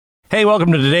Hey,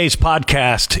 welcome to today's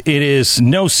podcast. It is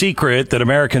no secret that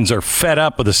Americans are fed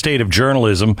up with the state of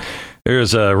journalism.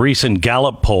 There's a recent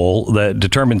Gallup poll that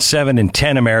determined 7 in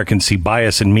 10 Americans see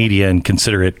bias in media and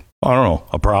consider it,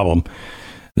 a problem.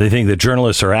 They think that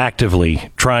journalists are actively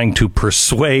trying to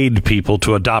persuade people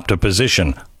to adopt a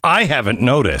position. I haven't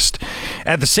noticed.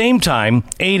 At the same time,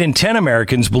 8 in 10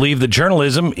 Americans believe that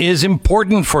journalism is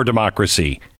important for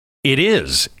democracy. It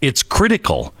is. It's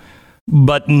critical.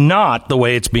 But not the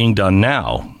way it's being done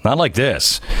now. Not like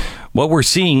this. What we're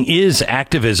seeing is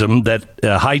activism that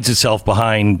hides itself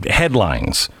behind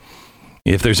headlines.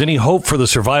 If there's any hope for the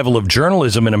survival of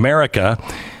journalism in America,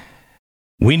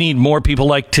 we need more people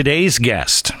like today's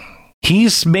guest.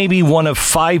 He's maybe one of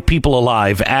 5 people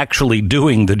alive actually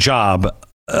doing the job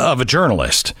of a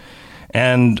journalist.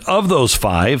 And of those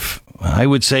 5, I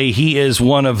would say he is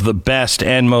one of the best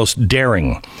and most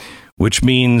daring. Which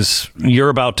means you're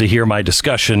about to hear my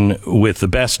discussion with the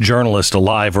best journalist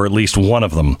alive, or at least one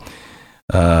of them.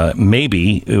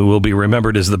 Maybe will be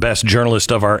remembered as the best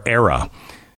journalist of our era.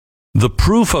 The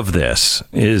proof of this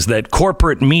is that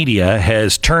corporate media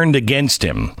has turned against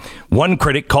him. One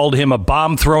critic called him a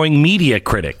bomb-throwing media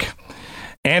critic.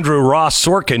 Andrew Ross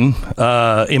Sorkin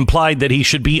implied that he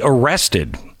should be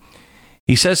arrested.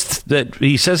 He says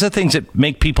the things that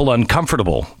make people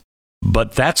uncomfortable.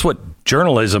 But that's what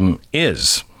journalism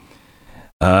is.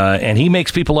 And he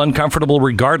makes people uncomfortable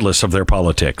regardless of their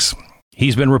politics.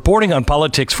 He's been reporting on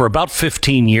politics for about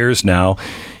 15 years now.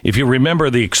 If you remember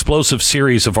the explosive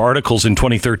series of articles in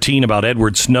 2013 about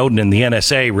Edward Snowden and the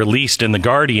NSA released in The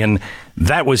Guardian,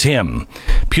 that was him.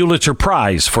 Pulitzer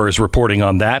Prize for his reporting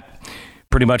on that.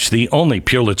 Pretty much the only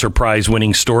Pulitzer Prize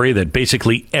winning story that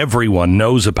basically everyone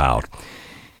knows about.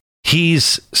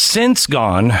 He's since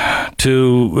gone on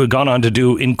to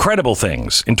do incredible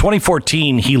things. In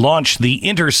 2014, he launched The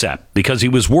Intercept because he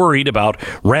was worried about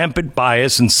rampant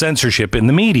bias and censorship in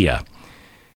the media.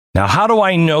 Now, how do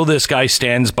I know this guy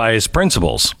stands by his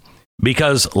principles?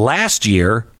 Because last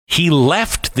year, he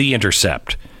left The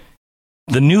Intercept,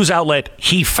 the news outlet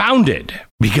he founded,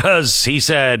 because he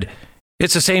said,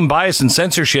 it's the same bias and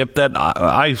censorship that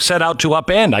I set out to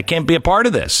upend. I can't be a part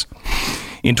of this.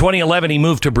 In 2011, he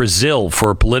moved to Brazil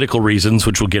for political reasons,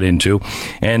 which we'll get into.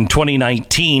 And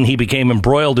 2019, he became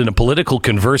embroiled in a political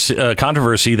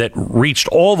controversy that reached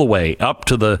all the way up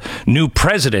to the new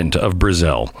president of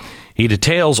Brazil. He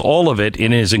details all of it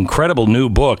in his incredible new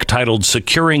book titled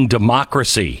Securing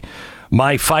Democracy: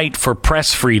 My Fight for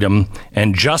Press Freedom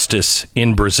and Justice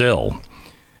in Brazil.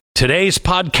 Today's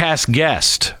podcast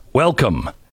guest, welcome,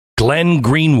 Glenn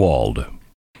Greenwald.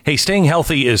 Hey, staying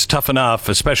healthy is tough enough,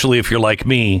 especially if you're like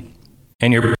me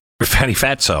and you're fatty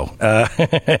fatso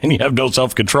and you have no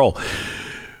self-control.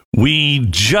 We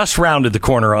just rounded the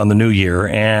corner on the new year,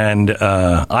 and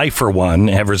I, for one,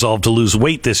 have resolved to lose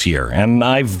weight this year. And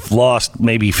I've lost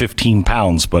maybe 15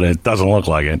 pounds, but it doesn't look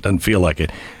like it. It doesn't feel like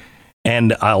it.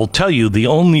 And I'll tell you, the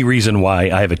only reason why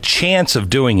I have a chance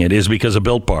of doing it is because of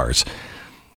Built Bars.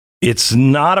 It's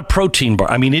not a protein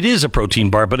bar. I mean, it is a protein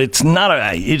bar, but it's not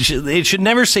it should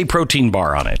never say protein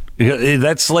bar on it.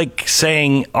 That's like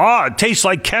saying, it tastes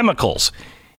like chemicals.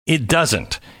 It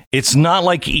doesn't. It's not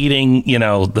like eating,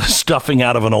 the stuffing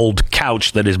out of an old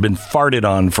couch that has been farted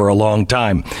on for a long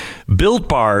time. Built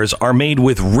Bars are made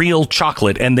with real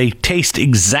chocolate, and they taste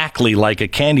exactly like a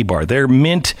candy bar. Their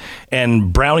mint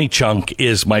and brownie chunk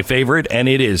is my favorite, and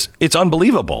it's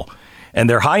unbelievable. And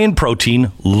they're high in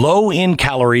protein, low in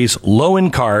calories, low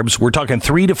in carbs. We're talking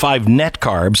 3 to 5 net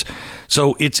carbs.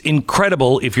 So it's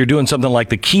incredible if you're doing something like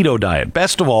the keto diet.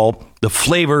 Best of all, the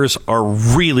flavors are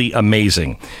really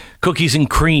amazing. Cookies and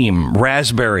cream,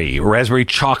 raspberry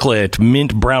chocolate,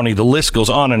 mint brownie. The list goes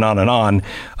on and on and on.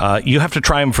 You have to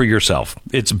try them for yourself.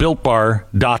 It's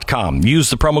BuiltBar.com. Use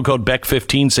the promo code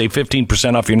BECK15. Save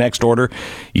 15% off your next order.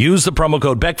 Use the promo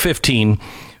code BECK15.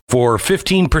 For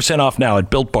 15% off now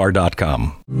at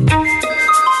BuiltBar.com.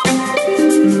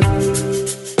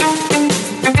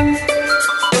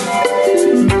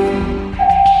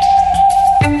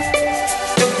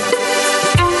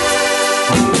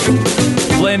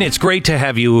 Glenn, it's great to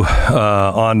have you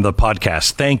on the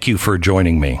podcast. Thank you for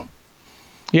joining me.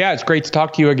 Yeah, it's great to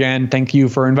talk to you again. Thank you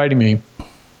for inviting me.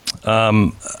 I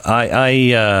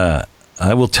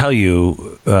will tell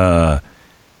you,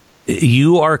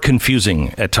 you are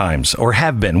confusing at times, or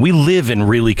have been. We live in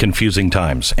really confusing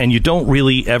times, and you don't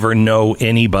really ever know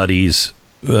anybody's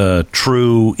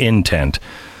true intent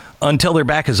until their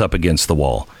back is up against the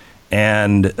wall.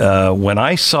 And when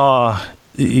I saw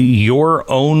your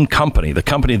own company, the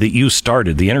company that you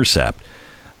started, The Intercept,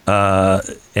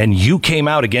 and you came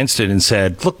out against it and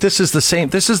said, look, this is the same.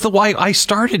 This is the why I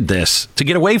started this, to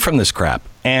get away from this crap.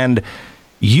 And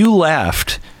you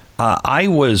left. I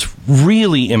was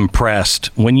really impressed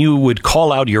when you would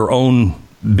call out your own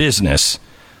business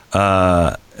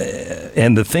and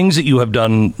the things that you have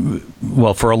done,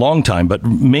 well, for a long time, but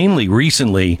mainly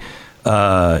recently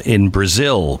in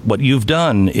Brazil. What you've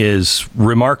done is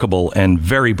remarkable and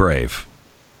very brave.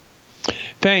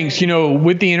 Thanks.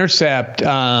 With The Intercept,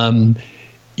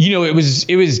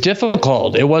 it was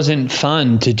difficult. It wasn't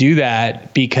fun to do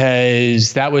that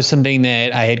because that was something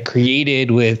that I had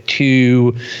created with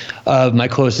two of my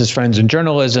closest friends in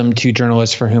journalism, two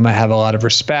journalists for whom I have a lot of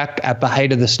respect at the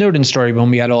height of the Snowden story when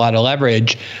we had a lot of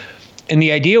leverage. And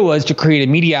the idea was to create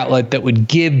a media outlet that would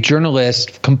give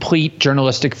journalists complete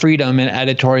journalistic freedom and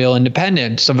editorial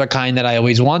independence of the kind that I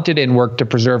always wanted and worked to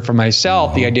preserve for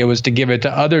myself. The idea was to give it to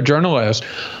other journalists.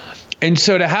 And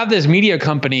so to have this media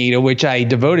company to which I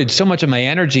devoted so much of my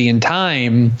energy and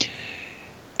time,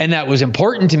 and that was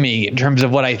important to me in terms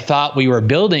of what I thought we were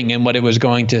building and what it was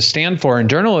going to stand for in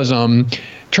journalism,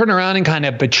 turn around and kind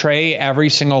of betray every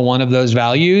single one of those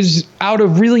values out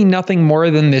of really nothing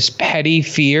more than this petty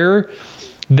fear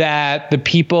that the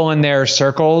people in their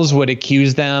circles would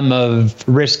accuse them of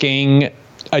risking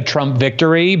a Trump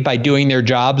victory by doing their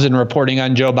jobs and reporting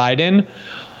on Joe Biden,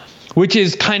 which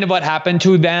is kind of what happened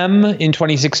to them in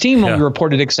 2016 when we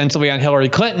reported extensively on Hillary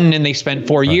Clinton, and they spent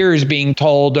 4 years being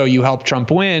told, oh, you helped Trump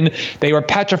win. They were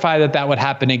petrified that that would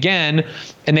happen again,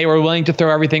 and they were willing to throw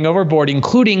everything overboard,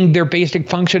 including their basic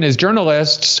function as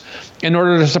journalists, in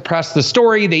order to suppress the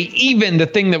story. The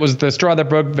thing that was the straw that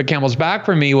broke the camel's back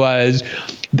for me was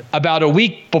about a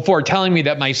week before telling me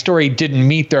that my story didn't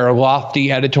meet their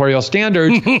lofty editorial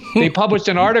standards, they published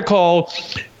an article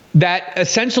that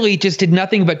essentially just did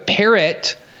nothing but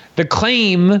parrot the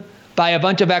claim by a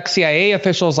bunch of ex-CIA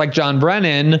officials like John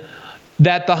Brennan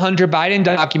that the Hunter Biden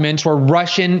documents were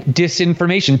Russian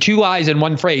disinformation. 2 lies in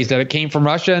one phrase, that it came from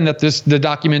Russia and that the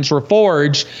documents were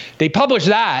forged. They published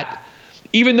that,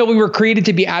 even though we were created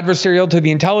to be adversarial to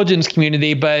the intelligence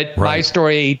community, but my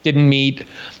story didn't meet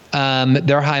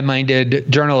their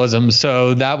high-minded journalism.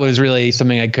 So that was really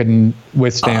something I couldn't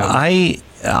withstand.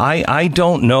 I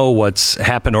don't know what's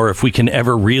happened or if we can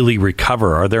ever really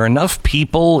recover. Are there enough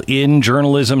people in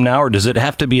journalism now, or does it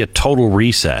have to be a total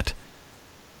reset?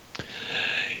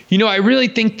 I really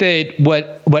think that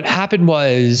what happened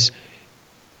was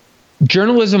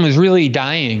journalism was really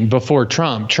dying before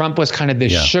Trump. Trump was kind of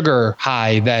this sugar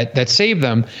high that saved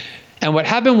them. And what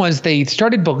happened was they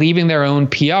started believing their own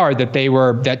PR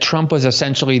that Trump was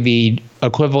essentially the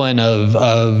equivalent of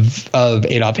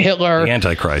Adolf Hitler, the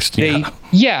Antichrist.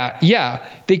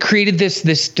 They created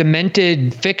this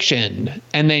demented fiction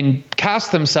and then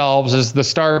cast themselves as the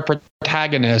star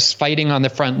protagonists fighting on the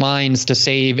front lines to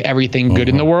save everything good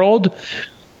in the world,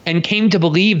 and came to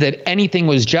believe that anything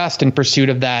was just in pursuit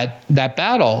of that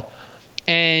battle.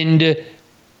 And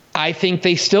I think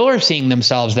they still are seeing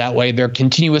themselves that way. They're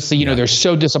continuously, they're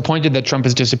so disappointed that Trump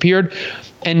has disappeared.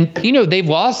 And, they've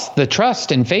lost the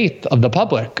trust and faith of the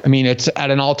public. I mean, it's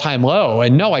at an all-time low.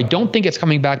 And no, I don't think it's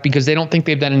coming back because they don't think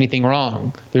they've done anything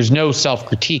wrong. There's no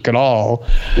self-critique at all.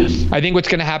 I think what's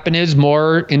going to happen is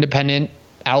more independent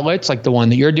outlets like the one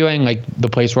that you're doing, like the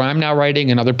place where I'm now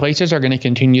writing, and other places are going to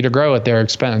continue to grow at their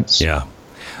expense. Yeah.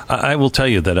 I will tell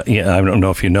you that, I don't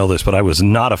know if you know this, but I was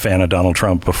not a fan of Donald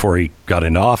Trump before he got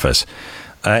into office.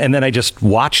 And then I just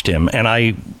watched him, and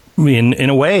I, in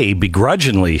a way,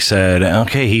 begrudgingly said,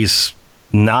 okay, he's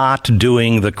not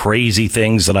doing the crazy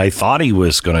things that I thought he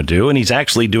was going to do, and he's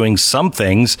actually doing some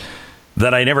things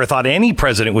that I never thought any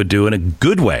president would do in a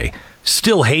good way.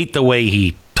 Still hate the way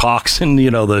he talks and, the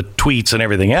tweets and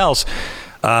everything else.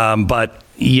 But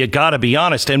you got to be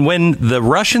honest. And when the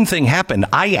Russian thing happened,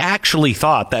 I actually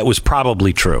thought that was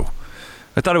probably true.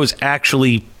 I thought it was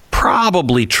actually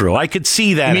probably true. I could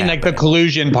see that. I mean, like the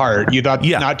collusion part. You thought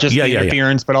not just the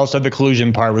interference, but also the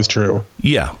collusion part was true.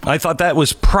 Yeah, I thought that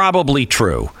was probably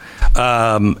true.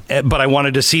 But I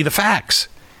wanted to see the facts.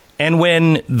 And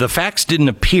when the facts didn't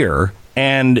appear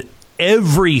and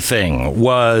everything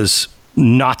was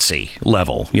Nazi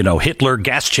level, Hitler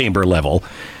gas chamber level,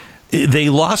 they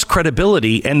lost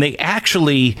credibility, and they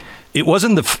actually, it was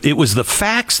the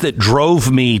facts that drove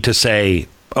me to say,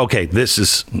 okay, this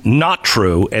is not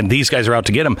true, and these guys are out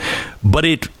to get him. But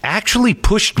it actually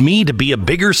pushed me to be a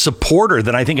bigger supporter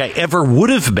than I think I ever would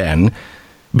have been,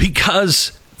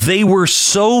 because they were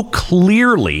so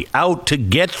clearly out to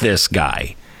get this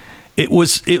guy. It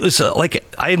was like,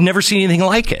 I had never seen anything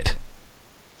like it.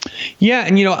 Yeah,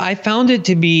 and I found it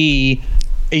to be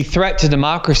a threat to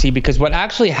democracy, because what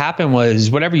actually happened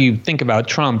was, whatever you think about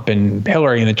Trump and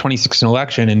Hillary in the 2016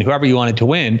 election and whoever you wanted to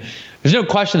win, there's no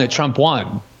question that Trump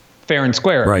won fair and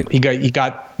square. Right. He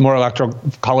got more electoral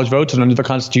college votes and under the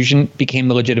Constitution became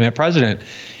the legitimate president.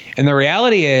 And the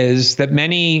reality is that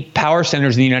many power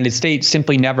centers in the United States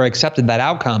simply never accepted that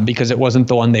outcome because it wasn't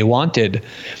the one they wanted,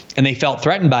 and they felt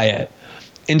threatened by it.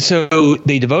 And so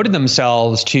they devoted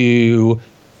themselves to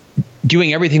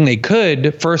doing everything they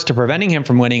could, first to preventing him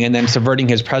from winning and then subverting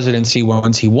his presidency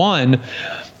once he won,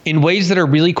 in ways that are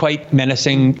really quite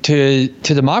menacing to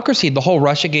democracy. The whole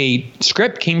Russiagate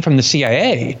script came from the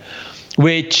CIA,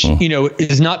 which,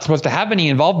 is not supposed to have any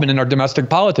involvement in our domestic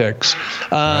politics.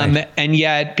 Right. And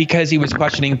yet, because he was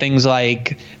questioning things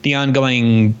like the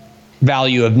ongoing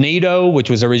value of NATO, which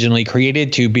was originally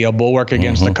created to be a bulwark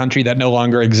against a country that no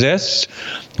longer exists,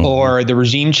 or the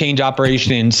regime change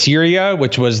operation in Syria,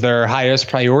 which was their highest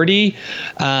priority,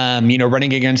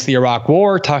 running against the Iraq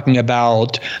War, talking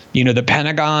about, the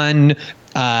Pentagon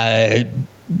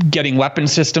getting weapon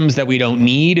systems that we don't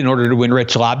need in order to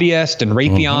enrich lobbyists and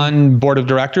Raytheon board of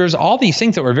directors, all these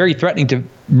things that were very threatening to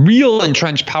real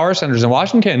entrenched power centers in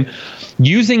Washington,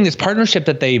 using this partnership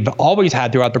that they've always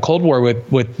had throughout the Cold War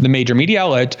with the major media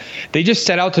outlets. They just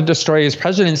set out to destroy his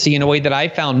presidency in a way that I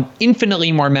found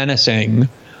infinitely more menacing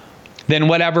than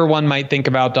whatever one might think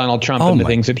about Donald Trump and the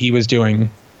things that he was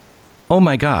doing. Oh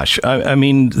my gosh. I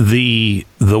mean, the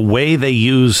way they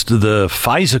used the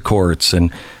FISA courts,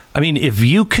 and I mean, if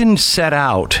you can set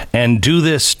out and do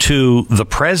this to the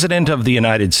president of the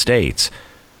United States,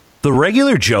 the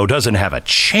regular Joe doesn't have a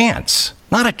chance.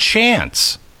 Not a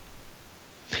chance.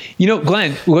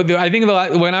 Glenn, I think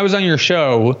when I was on your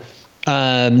show,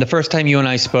 the first time you and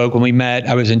I spoke, when we met,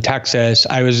 I was in Texas.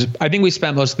 I think we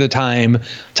spent most of the time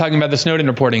talking about the Snowden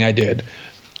reporting I did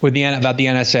about the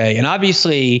NSA. And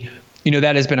obviously,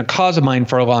 that has been a cause of mine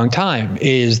for a long time,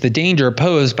 is the danger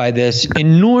posed by this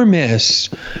enormous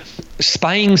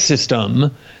spying system.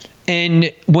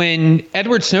 And when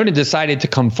Edward Snowden decided to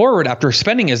come forward after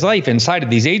spending his life inside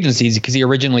of these agencies because he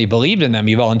originally believed in them,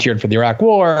 he volunteered for the Iraq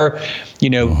War,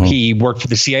 he worked for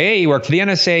the CIA, he worked for the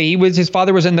NSA, his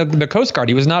father was in the Coast Guard.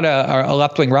 He was not a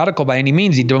left-wing radical by any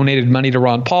means. He donated money to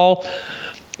Ron Paul.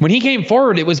 When he came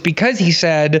forward, it was because he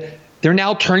said, they're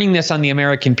now turning this on the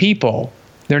American people.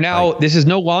 This is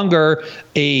no longer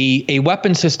a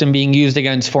weapon system being used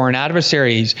against foreign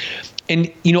adversaries. And,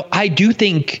 I do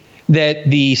think that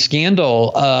the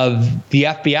scandal of the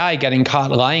FBI getting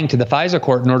caught lying to the FISA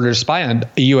court in order to spy on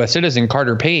a U.S. citizen,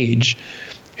 Carter Page,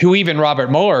 who even Robert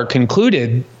Mueller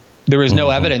concluded there was no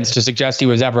evidence to suggest he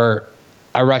was ever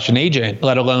a Russian agent,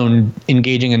 let alone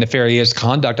engaging in nefarious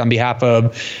conduct on behalf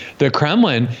of the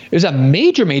Kremlin. It was a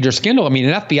major, major scandal. I mean,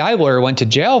 an FBI lawyer went to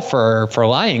jail for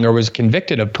lying or was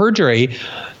convicted of perjury.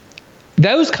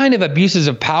 Those kind of abuses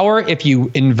of power, if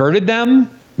you inverted them,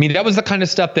 I mean, that was the kind of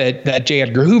stuff that J.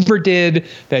 Edgar Hoover did,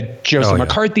 that Joseph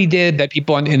McCarthy did, that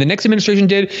people in the Nixon administration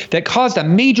did, that caused a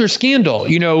major scandal.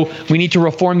 We need to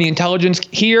reform the intelligence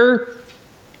here.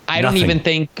 I don't even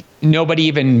think nobody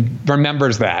even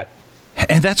remembers that.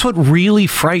 And that's what really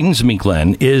frightens me,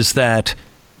 Glenn, is that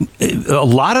a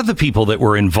lot of the people that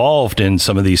were involved in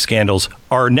some of these scandals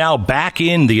are now back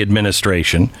in the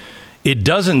administration. It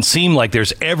doesn't seem like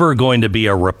there's ever going to be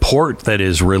a report that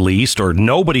is released, or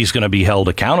nobody's going to be held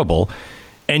accountable.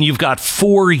 And you've got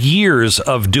 4 years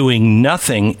of doing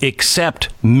nothing except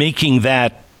making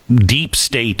that deep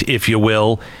state, if you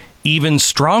will, even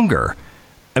stronger.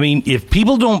 I mean, if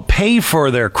people don't pay for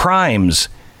their crimes,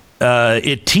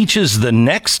 it teaches the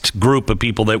next group of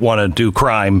people that want to do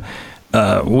crime,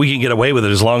 we can get away with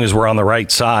it as long as we're on the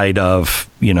right side of,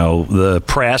 the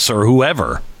press or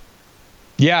whoever.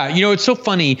 Yeah, it's so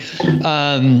funny.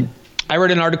 I wrote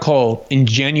an article in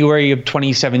January of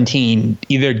 2017,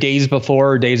 either days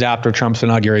before or days after Trump's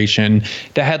inauguration,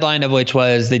 the headline of which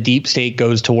was "The Deep State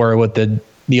Goes to War with the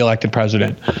Elected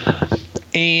President."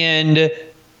 And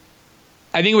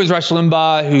I think it was Rush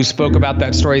Limbaugh who spoke about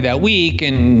that story that week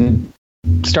and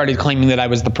started claiming that I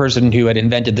was the person who had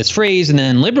invented this phrase. And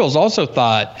then liberals also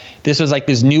thought this was like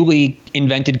this newly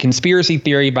invented conspiracy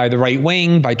theory by the right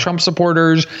wing, by Trump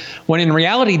supporters, when in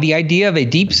reality, the idea of a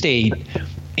deep state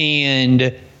and,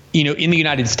 in the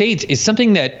United States is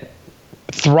something that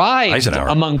thrived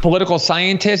among political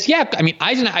scientists. Yeah, I mean,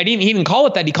 Eisenhower, he didn't call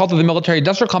it that. He called it the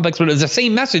military-industrial complex, but it was the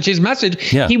same message. His message,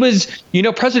 He was,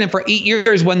 president for 8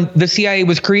 years when the CIA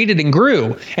was created and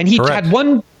grew. And he had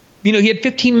he had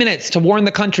 15 minutes to warn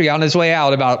the country on his way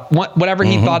out about whatever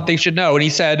he thought they should know. And he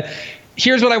said,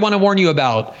 here's what I want to warn you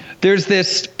about. There's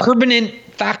this permanent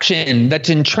faction that's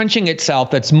entrenching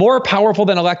itself, that's more powerful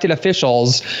than elected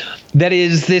officials, that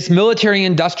is this military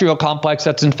industrial complex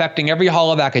that's infecting every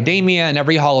hall of academia and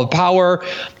every hall of power,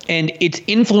 and its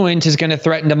influence is going to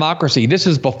threaten democracy. This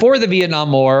is before the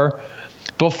Vietnam War,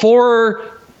 before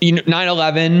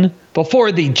 9/11,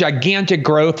 before the gigantic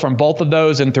growth from both of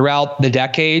those and throughout the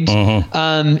decades.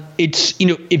 It's,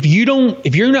 if you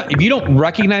don't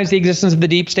recognize the existence of the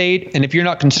deep state, and if you're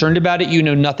not concerned about it, you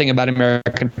know nothing about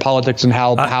American politics and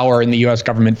how power in the U.S.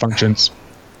 government functions.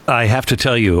 I have to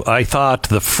tell you, I thought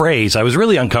the phrase, I was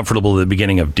really uncomfortable at the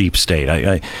beginning of deep state.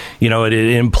 It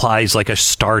implies like a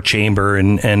star chamber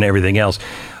and everything else,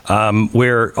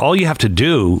 where all you have to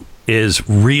do is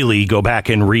really go back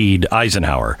and read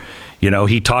Eisenhower.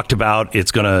 He talked about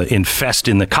it's going to infest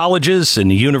in the colleges and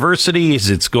the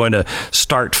universities. It's going to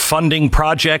start funding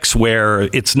projects where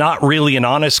it's not really an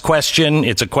honest question.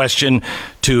 It's a question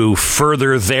to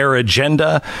further their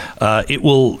agenda. It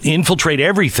will infiltrate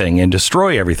everything and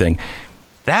destroy everything.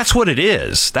 That's what it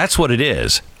is. That's what it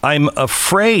is. I'm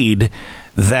afraid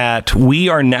that we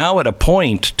are now at a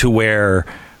point to where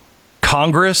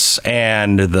Congress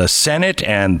and the Senate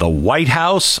and the White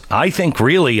House, I think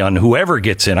really on whoever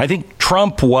gets in, I think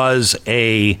Trump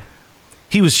he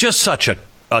was just such a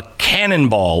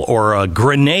cannonball or a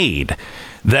grenade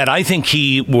that I think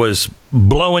he was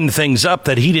blowing things up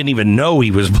that he didn't even know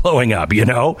he was blowing up,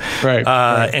 Right.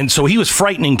 And so he was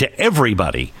frightening to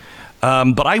everybody.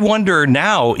 But I wonder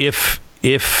now if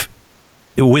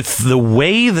with the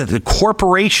way that the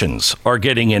corporations are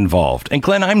getting involved. And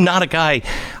Glenn, I'm not a guy,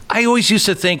 I always used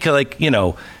to think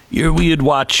we'd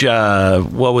watch,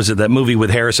 what was it, that movie with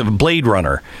Harrison, Blade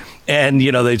Runner. And,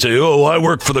 they'd say, oh, I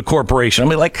work for the corporation.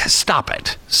 I'm like, stop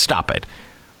it.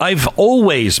 I've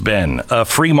always been a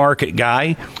free market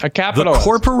guy. A capitalist. The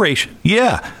corporation.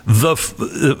 Yeah.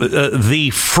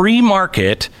 The free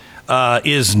market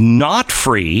is not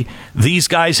free. These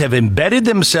guys have embedded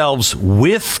themselves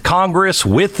with Congress,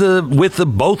 with the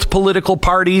both political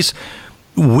parties,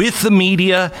 with the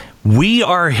media. We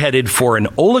are headed for an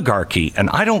oligarchy, and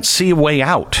I don't see a way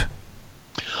out.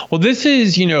 Well, this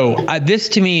is, this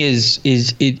to me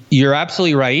is you're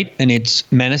absolutely right, and it's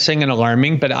menacing and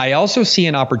alarming, but I also see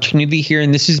an opportunity here,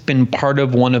 and this has been part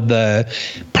of one of the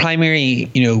primary,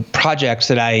 projects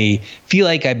that I feel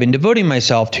like I've been devoting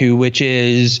myself to, which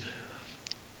is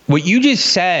what you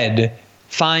just said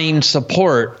finds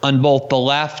support on both the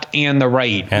left and the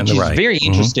right, which is very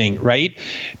interesting, right?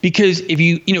 Because if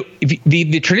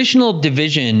the traditional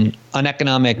division on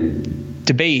economic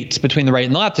debates between the right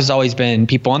and the left has always been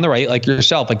people on the right, like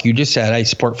yourself, like you just said, I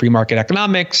support free market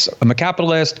economics. I'm a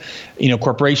capitalist.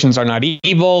 Corporations are not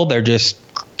evil. They're just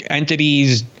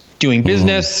entities doing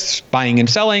business, buying and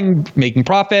selling, making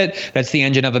profit. That's the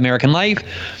engine of American life.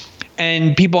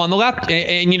 And people on the left,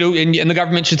 and the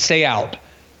government should stay out.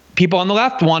 People on the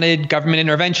left wanted government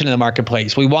intervention in the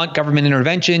marketplace. We want government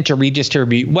intervention to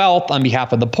redistribute wealth on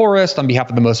behalf of the poorest, on behalf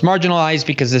of the most marginalized,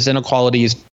 because this inequality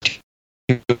is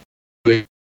too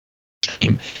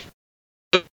extreme.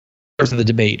 Of the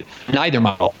debate. Neither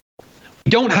model. We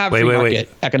don't have free market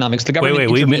economics. The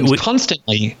government intervenes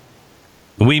constantly.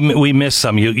 We missed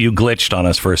some. You glitched on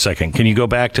us for a second. Can you go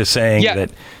back to saying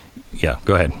that? Yeah,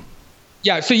 go ahead.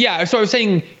 So I was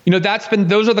saying,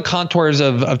 those are the contours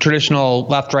of traditional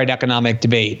left-right economic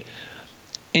debate.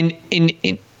 And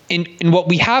what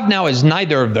we have now is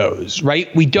neither of those, right?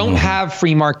 We don't have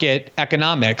free market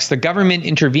economics. The government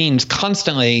intervenes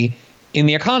constantly in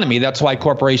the economy. That's why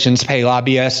corporations pay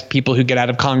lobbyists, people who get out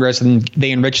of Congress, and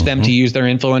they enrich them to use their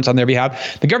influence on their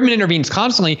behalf. The government intervenes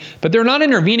constantly, but they're not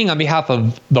intervening on behalf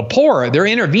of the poor. They're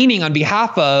intervening on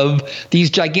behalf of these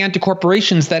gigantic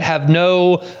corporations that have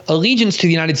no allegiance to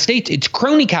the United States. It's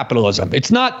crony capitalism.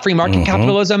 It's not free market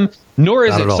capitalism, nor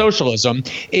is it socialism.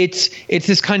 It's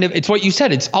this kind of, it's what you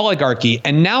said, it's oligarchy.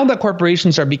 And now that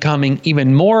corporations are becoming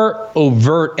even more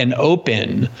overt and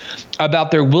open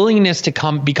about their willingness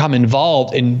to become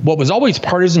involved in what was always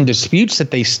partisan disputes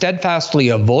that they steadfastly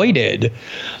avoided,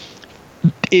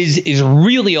 is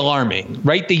really alarming,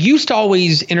 right? They used to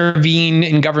always intervene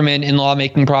in government and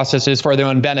lawmaking processes for their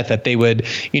own benefit. They would,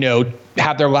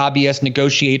 have their lobbyists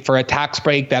negotiate for a tax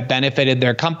break that benefited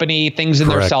their company, things in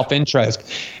their self-interest.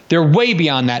 They're way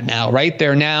beyond that now, right?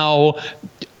 They're now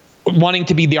wanting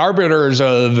to be the arbiters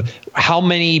of how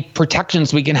many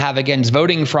protections we can have against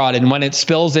voting fraud and when it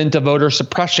spills into voter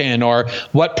suppression, or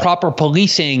what proper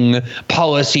policing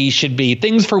policy should be,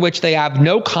 things for which they have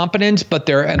no competence, but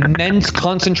their immense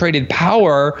concentrated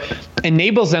power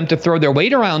enables them to throw their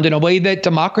weight around in a way that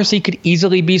democracy could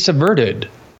easily be subverted.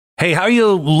 Hey, how are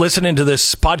you listening to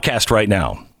this podcast right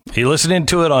now? Are you listening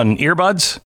to it on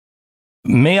earbuds?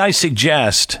 may I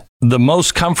suggest the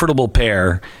most comfortable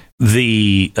pair,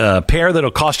 the pair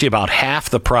that'll cost you about half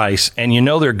the price, and you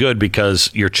know they're good because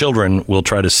your children will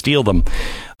try to steal them,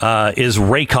 is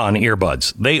Raycon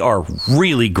earbuds. They are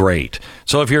really great.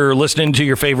 So if you're listening to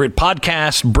your favorite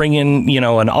podcast, bringing,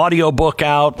 an audiobook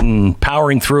out and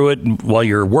powering through it while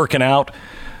you're working out,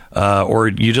 or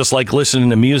you just like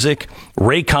listening to music,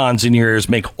 Raycons in your ears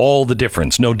make all the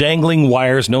difference. No dangling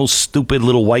wires, no stupid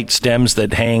little white stems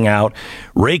that hang out.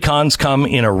 Raycons come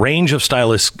in a range of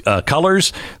stylish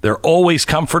colors. They're always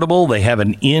comfortable. They have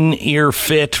an in-ear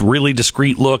fit, really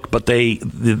discreet look, but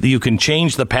you can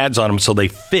change the pads on them so they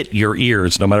fit your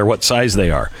ears no matter what size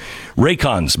they are.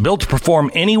 Raycons, built to perform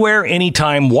anywhere,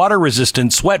 anytime,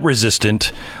 water-resistant,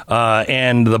 sweat-resistant,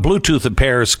 and the Bluetooth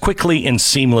pairs quickly and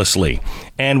seamlessly,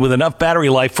 and with enough battery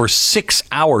life for 6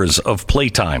 hours of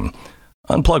playtime.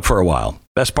 Unplug for a while.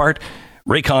 Best part?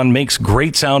 Raycon makes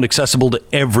great sound accessible to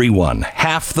everyone.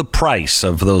 Half the price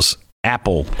of those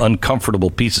Apple uncomfortable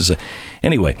pieces.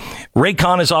 Anyway,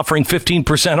 Raycon is offering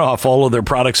 15% off all of their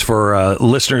products for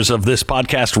listeners of this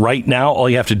podcast right now. All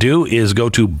you have to do is go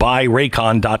to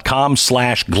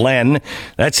buyraycon.com/Glenn.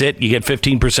 That's it. You get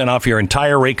 15% off your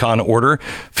entire Raycon order.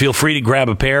 Feel free to grab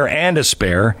a pair and a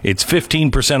spare. It's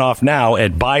 15% off now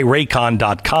at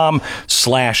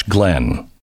buyraycon.com/Glenn.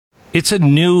 It's a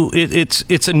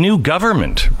new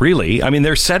government, really. I mean,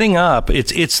 they're setting up.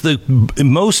 It's the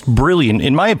most brilliant,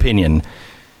 in my opinion.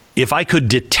 If I could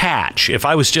detach, if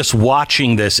I was just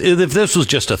watching this, if this was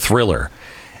just a thriller,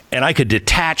 and I could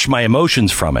detach my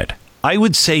emotions from it, I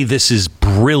would say this is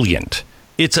brilliant.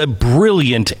 It's a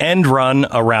brilliant end run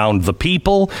around the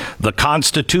people, the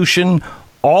Constitution,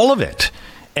 all of it.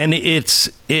 And it's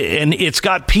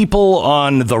got people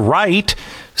on the right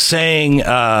saying,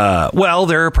 well,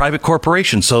 they're a private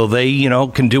corporation, so they,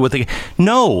 can do what they...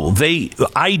 No,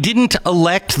 I didn't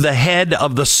elect the head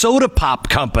of the soda pop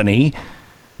company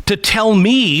to tell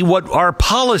me what our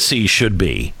policy should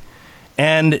be.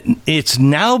 And it's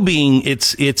now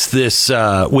it's this,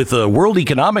 with the World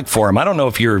Economic Forum, I don't know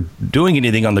if you're doing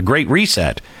anything on the Great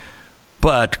Reset,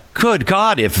 but good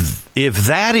God, if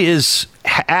that is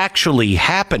actually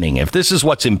happening, if this is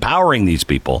what's empowering these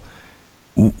people,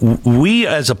 we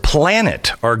as a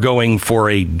planet are going for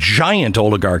a giant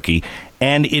oligarchy,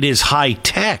 and it is high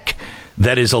tech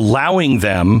that is allowing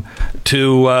them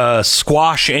to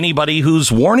squash anybody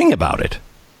who's warning about it,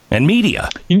 and media.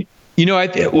 I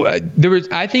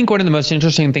think one of the most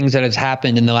interesting things that has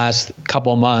happened in the last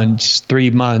couple months, 3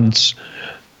 months,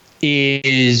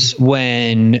 is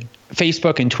when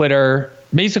Facebook and Twitter,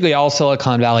 basically all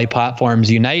Silicon Valley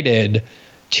platforms, united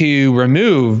to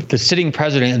remove the sitting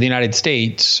president of the United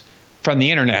States from the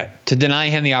internet, to deny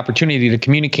him the opportunity to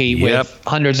communicate with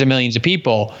hundreds of millions of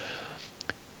people.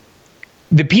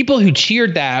 The people who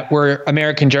cheered that were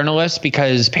American journalists,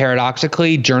 because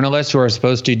paradoxically, journalists who are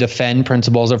supposed to defend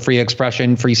principles of free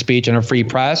expression, free speech, and a free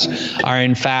press are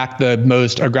in fact the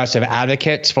most aggressive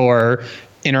advocates for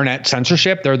internet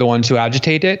censorship. They're the ones who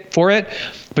agitate for it.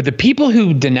 But the people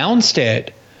who denounced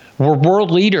it were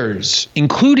world leaders,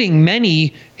 including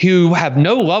many who have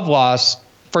no love lost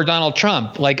for Donald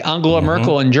Trump, like Angela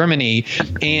Merkel in Germany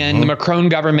and the Macron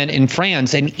government in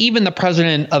France, and even the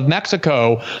president of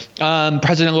Mexico,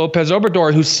 President Lopez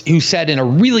Obrador, who said in a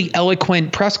really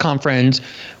eloquent press conference,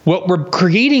 what we're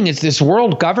creating is this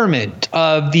world government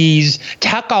of these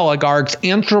tech oligarchs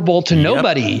answerable to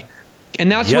nobody. And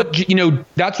that's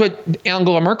that's what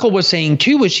Angela Merkel was saying,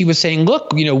 too, was she was saying,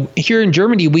 look, here in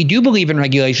Germany, we do believe in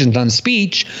regulations on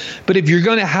speech, but if you're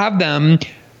going to have them,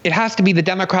 it has to be the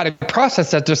democratic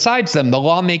process that decides them, the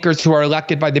lawmakers who are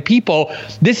elected by the people.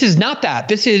 This is not that.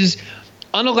 This is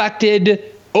unelected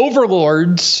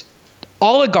overlords,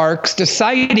 oligarchs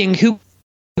deciding who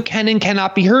can and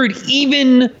cannot be heard.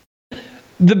 Even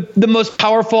the most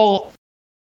powerful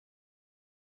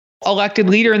elected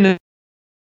leader in the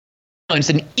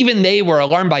and even they were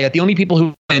alarmed by it. The only people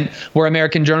who went were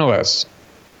American journalists.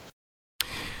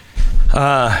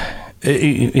 I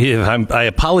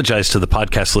apologize to the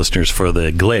podcast listeners for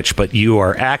the glitch, but you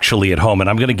are actually at home, and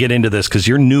I'm going to get into this because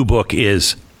your new book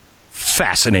is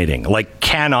fascinating, like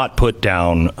cannot put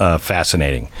down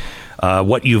fascinating.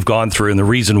 What you've gone through and the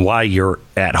reason why you're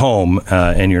at home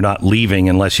and you're not leaving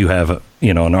unless you have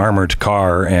an armored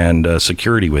car and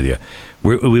security with you.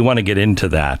 We want to get into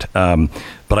that.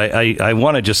 But I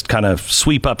want to just kind of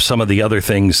sweep up some of the other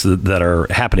things that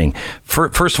are happening.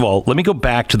 First of all, let me go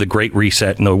back to the Great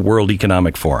Reset and the World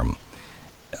Economic Forum.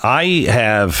 I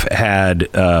have had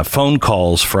phone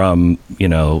calls from,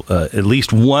 at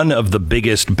least one of the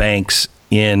biggest banks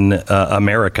in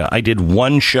America. I did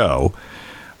one show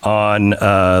on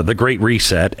the Great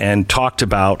Reset and talked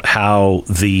about how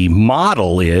the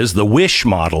wish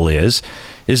model is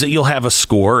that you'll have a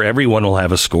score. Everyone will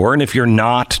have a score. And if you're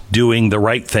not doing the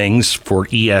right things for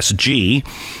ESG,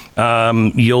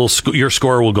 your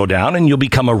score will go down and you'll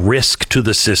become a risk to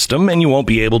the system and you won't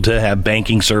be able to have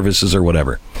banking services or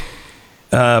whatever.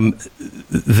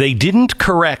 They didn't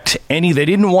correct they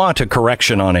didn't want a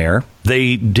correction on air.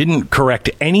 They didn't correct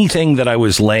anything that I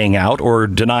was laying out or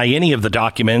deny any of the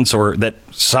documents or that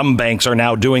some banks are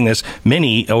now doing this,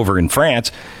 many over in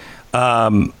France.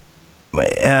 And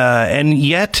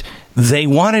yet they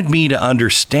wanted me to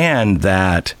understand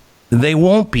that they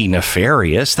won't be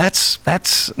nefarious.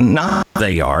 That's not what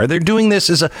they are. They're doing this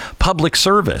as a public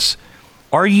service.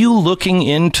 Are you looking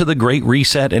into the Great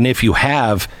Reset? And if you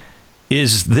have,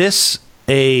 is this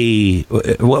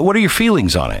what are your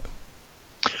feelings on it?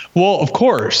 Well, of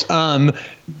course.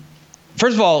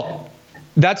 First of all,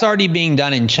 that's already being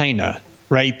done in China,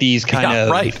 right? These kind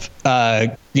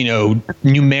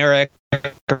numeric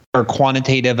or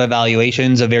quantitative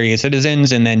evaluations of various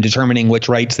citizens and then determining which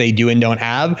rights they do and don't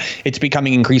have. It's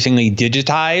becoming increasingly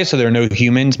digitized, so there are no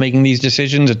humans making these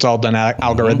decisions. It's all done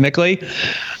algorithmically.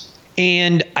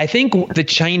 And I think the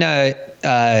China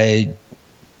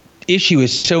issue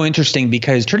is so interesting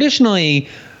because traditionally,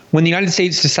 when the United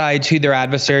States decides who their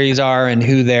adversaries are and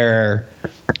who their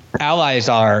allies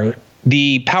are,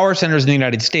 the power centers in the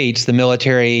United States, the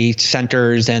military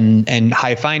centers and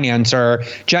high finance are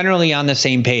generally on the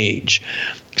same page.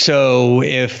 So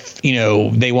if,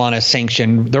 they want to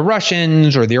sanction the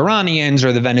Russians or the Iranians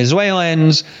or the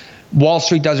Venezuelans, Wall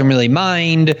Street doesn't really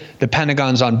mind. The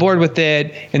Pentagon's on board with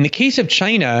it. In the case of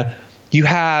China, you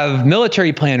have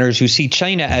military planners who see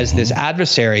China as this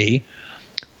adversary,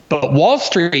 but Wall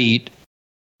Street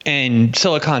and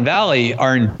Silicon Valley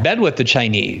are in bed with the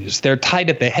Chinese. They're tied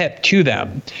at the hip to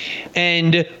them.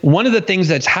 And one of the things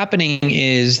that's happening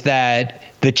is that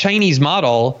the Chinese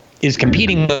model is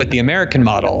competing with the American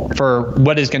model for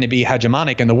what is going to be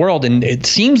hegemonic in the world. And it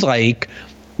seems like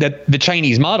that the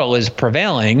Chinese model is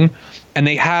prevailing, and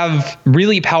they have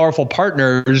really powerful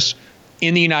partners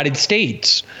in the United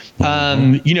States.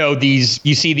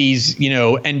 You see these,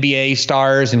 NBA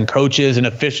stars and coaches and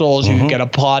officials who get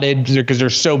applauded because they're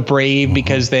so brave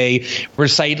because they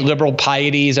recite liberal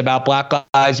pieties about Black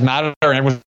Lives Matter, and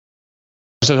everyone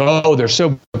says, "Oh, they're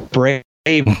so brave."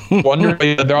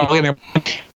 Wondering they're all going to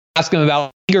ask them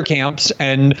about Uyghur camps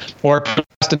or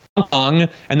Hong Kong,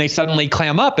 and they suddenly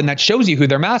clam up, and that shows you who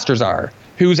their masters are,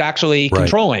 who's actually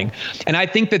controlling. And I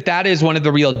think that is one of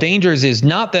the real dangers. Is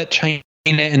not that China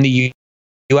and the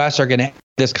U.S. are going to have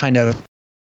this kind of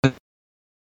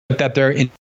that they're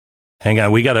in. Hang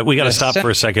on, we got to stop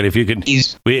for a second. If you could,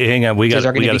 hang on, we got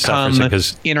to stop for a second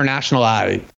because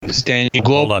internationalized and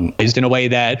globalized in a way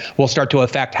that will start to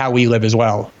affect how we live as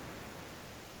well.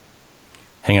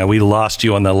 Hang on, we lost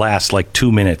you on the last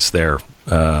 2 minutes there,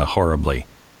 horribly.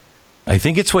 I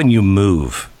think it's when you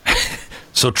move.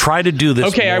 So try to do this.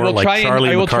 Okay, more I will try.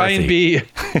 I will try and be.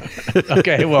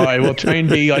 Okay, well, I will try and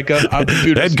be like a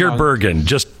Edgar monk. Bergen.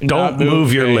 Just don't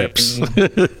move your lips.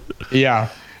 Yeah.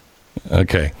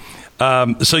 Okay.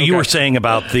 So you were saying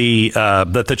about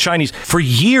that the Chinese, for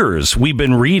years we've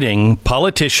been reading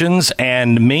politicians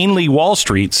and mainly Wall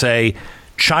Street say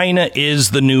China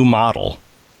is the new model.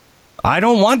 I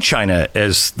don't want China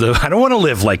I don't want to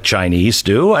live like Chinese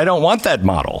do. I don't want that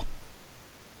model.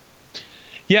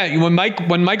 Yeah, when Michael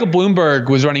Bloomberg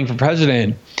was running for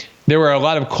president, there were a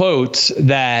lot of quotes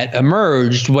that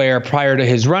emerged where prior to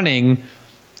his running,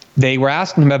 they were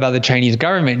asking him about the Chinese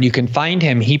government. You can find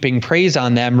him heaping praise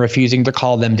on them, refusing to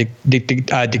call them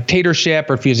dictatorship,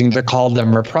 refusing to call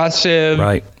them repressive.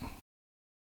 Right.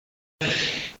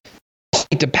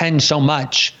 It depends so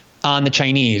much on the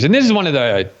Chinese. And this is one of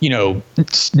the,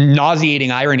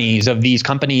 nauseating ironies of these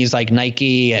companies like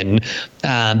Nike and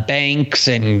banks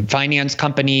and finance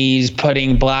companies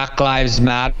putting Black Lives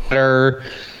Matter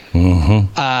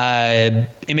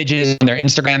images on their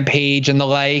Instagram page and the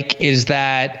like, is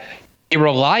that they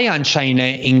rely on China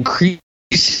increasingly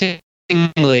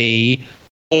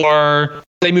or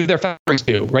they move their factories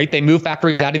to, right? They move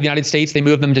factories out of the United States. They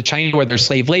move them to China where there's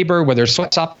slave labor, where there's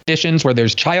sweatshop conditions, where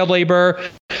there's child labor.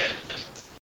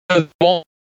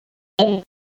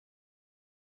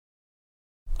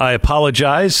 I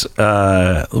apologize.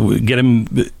 Get him.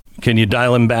 Can you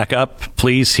dial him back up,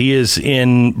 please? He is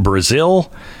in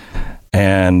Brazil,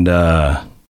 and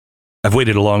I've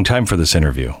waited a long time for this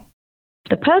interview.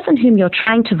 The person whom you're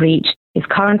trying to reach is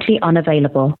currently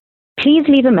unavailable. Please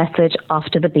leave a message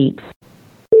after the beep.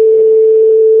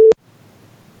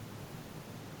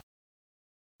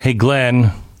 Hey,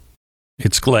 Glenn.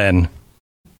 It's Glenn.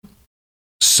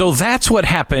 So that's what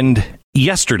happened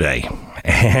yesterday.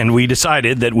 And we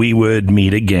decided that we would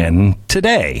meet again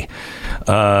today.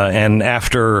 And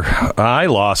after I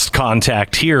lost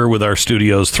contact here with our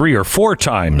studios 3 or 4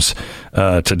 times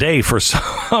today for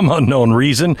some unknown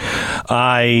reason,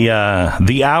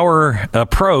 the hour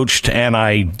approached and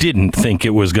I didn't think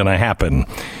it was going to happen.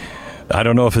 I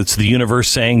don't know if it's the universe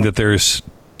saying that there's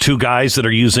 2 guys that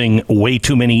are using way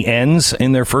too many N's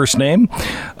in their first name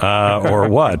or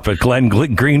what. But Glenn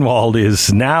Greenwald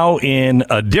is now in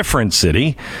a different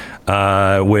city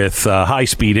with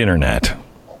high-speed internet.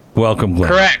 Welcome,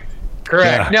 Glenn. Correct.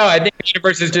 Yeah. No, I think the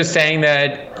universe is just saying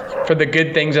that for the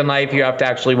good things in life, you have to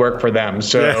actually work for them.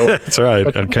 So that's right.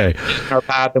 Okay. Our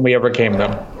path, and we overcame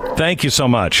them. Thank you so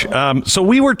much. So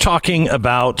we were talking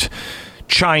about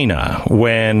China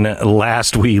when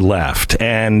last we left,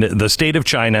 and the state of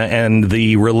China and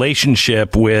the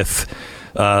relationship with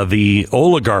the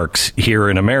oligarchs here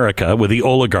in America, with the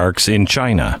oligarchs in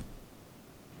China.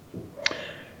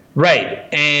 Right.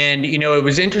 And, it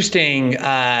was interesting.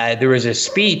 There was a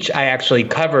speech I actually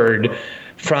covered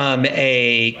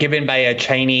given by a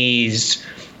Chinese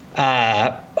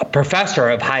a professor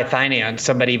of high finance,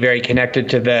 somebody very connected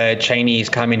to the Chinese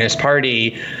Communist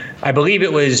Party. I believe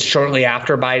it was shortly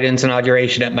after Biden's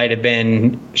inauguration. It might have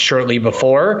been shortly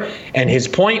before. And his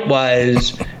point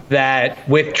was that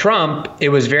with Trump, it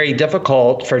was very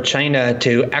difficult for China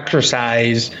to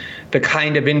exercise the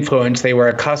kind of influence they were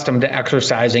accustomed to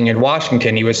exercising in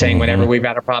Washington. He was saying whenever we've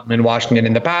had a problem in Washington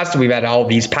in the past, we've had all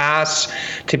these pass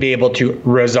to be able to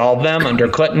resolve them under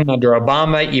Clinton, under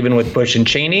Obama, even with Bush and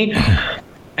Cheney.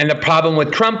 And the problem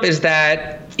with Trump is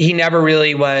that he never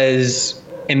really was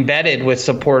embedded with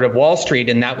support of Wall Street,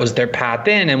 and that was their path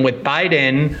in. And with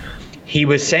Biden, he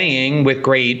was saying with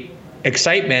great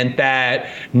excitement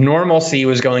that normalcy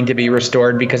was going to be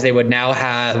restored because they would now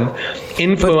have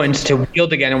influence to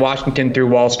wield again in Washington through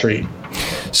Wall Street.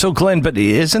 So, Glenn, but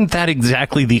isn't that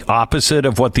exactly the opposite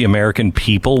of what the American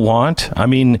people want? I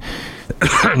mean,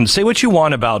 say what you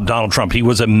want about Donald Trump. He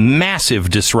was a massive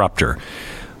disruptor.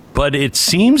 But it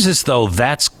seems as though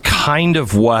that's kind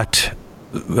of what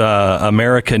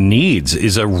America needs,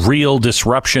 is a real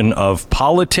disruption of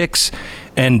politics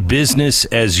and business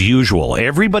as usual.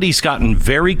 Everybody's gotten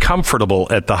very comfortable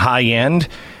at the high end,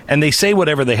 and they say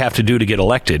whatever they have to do to get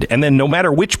elected. And then no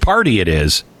matter which party it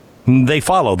is, they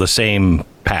follow the same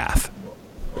path.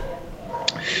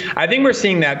 I think we're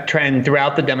seeing that trend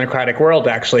throughout the democratic world,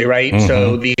 actually, right? Mm-hmm.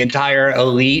 So the entire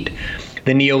elite,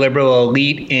 the neoliberal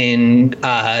elite in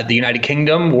the United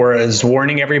Kingdom was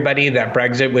warning everybody that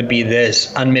Brexit would be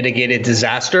this unmitigated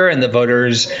disaster. And the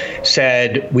voters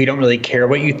said, we don't really care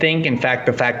what you think. In fact,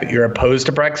 the fact that you're opposed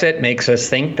to Brexit makes us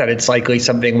think that it's likely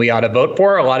something we ought to vote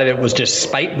for. A lot of it was just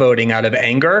spite voting out of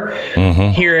anger. Mm-hmm.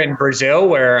 Here in Brazil,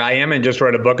 where I am and just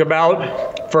wrote a book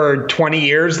about, for 20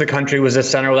 years, the country was a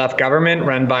center-left government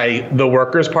run by the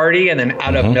Workers' Party. And then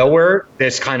out of nowhere,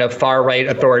 this kind of far-right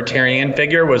authoritarian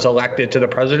figure was elected to the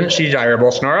presidency, Jair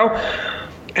Bolsonaro.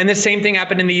 And the same thing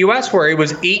happened in the U.S., where it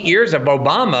was 8 years of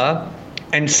Obama,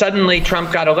 and suddenly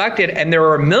Trump got elected. And there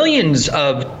were millions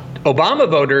of Obama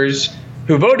voters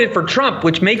who voted for Trump,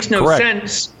 which makes no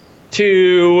sense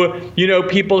to,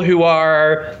 people who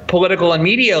are political and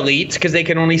media elites, because they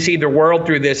can only see the world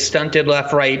through this stunted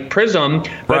left-right prism.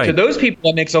 But to those people,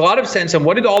 it makes a lot of sense. And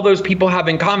what did all those people have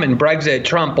in common? Brexit,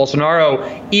 Trump,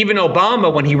 Bolsonaro, even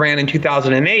Obama when he ran in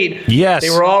 2008. Yes. They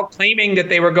were all claiming that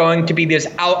they were going to be this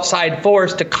outside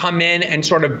force to come in and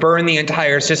sort of burn the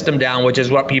entire system down, which is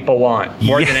what people want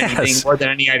more than anything, more than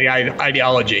any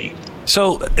ideology.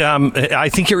 So I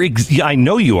think I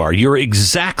know you are. You're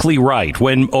exactly right.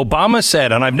 When Obama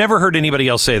said, and I've never heard anybody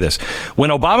else say this, when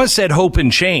Obama said hope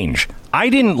and change, I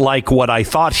didn't like what I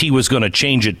thought he was going to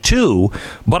change it to,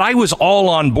 but I was all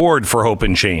on board for hope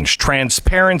and change.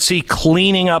 Transparency,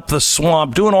 cleaning up the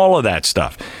swamp, doing all of that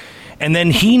stuff. And then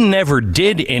he never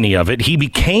did any of it. He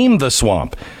became the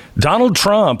swamp. Donald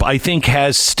Trump, I think,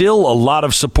 has still a lot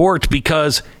of support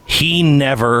because he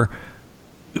never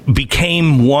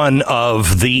became one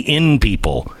of the in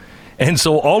people. And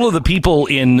so all of the people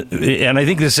and I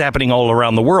think this is happening all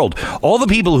around the world, all the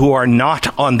people who are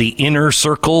not on the inner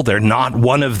circle, they're not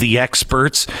one of the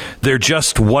experts, they're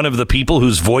just one of the people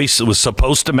whose voice was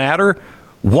supposed to matter,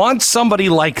 want somebody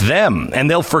like them, and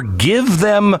they'll forgive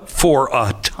them for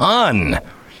a ton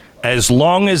as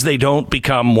long as they don't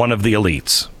become one of the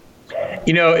elites.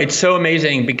 It's so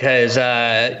amazing because,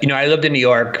 I lived in New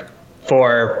York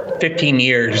for 15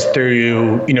 years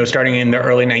through, starting in the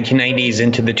early 1990s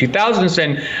into the 2000s.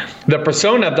 And the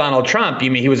persona of Donald Trump,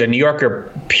 he was a New Yorker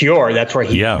pure. That's where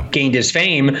he gained his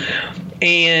fame.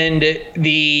 And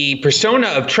the persona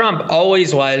of Trump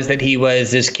always was that he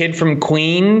was this kid from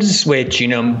Queens, which,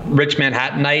 rich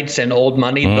Manhattanites and old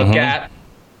money look at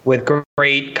with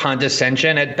great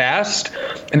condescension at best.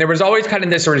 And there was always kind of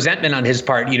this resentment on his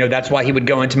part. That's why he would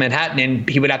go into Manhattan and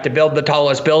he would have to build the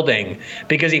tallest building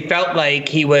because he felt like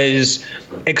he was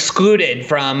excluded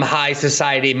from high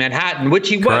society Manhattan, which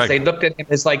he was. Correct. They looked at him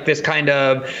as like this kind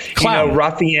of, clown.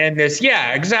 Ruffian,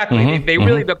 yeah, exactly. They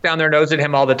really looked down their nose at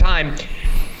him all the time.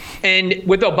 And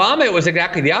with Obama, it was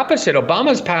exactly the opposite.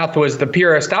 Obama's path was the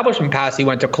pure establishment path. He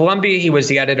went to Columbia. He was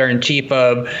the editor-in-chief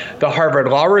of the Harvard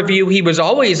Law Review. He was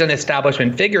always an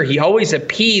establishment figure. He always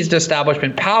appeased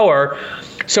establishment power.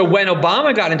 So when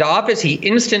Obama got into office, he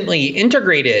instantly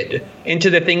integrated into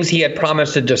the things he had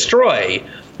promised to destroy,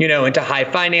 into high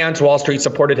finance. Wall Street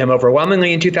supported him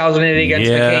overwhelmingly in 2008 against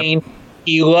McCain.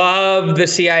 He loved the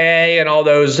CIA and all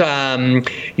those,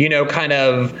 kind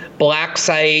of black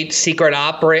site secret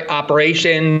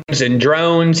operations and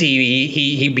drones.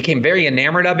 He became very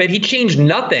enamored of it. He changed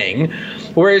nothing.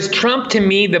 Whereas Trump, to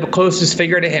me, the closest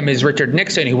figure to him is Richard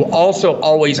Nixon, who also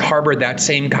always harbored that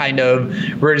same kind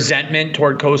of resentment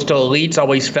toward coastal elites,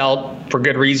 always felt, for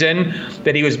good reason,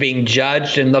 that he was being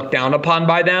judged and looked down upon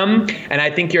by them. And I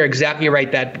think you're exactly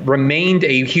right. That remained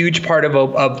a huge part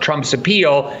of Trump's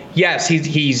appeal. Yes,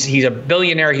 he's a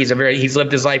billionaire. He's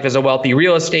lived his life as a wealthy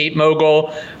real estate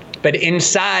mogul, but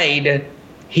inside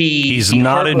he's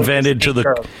not invented to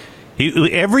the.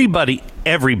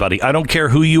 Everybody, I don't care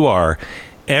who you are,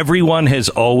 everyone has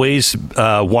always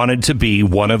wanted to be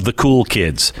one of the cool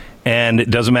kids. And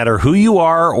it doesn't matter who you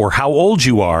are or how old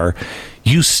you are,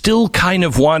 you still kind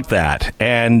of want that.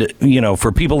 And,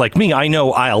 for people like me, I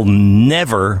know I'll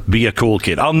never be a cool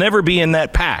kid. I'll never be in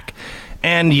that pack.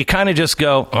 And you kind of just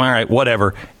go, all right,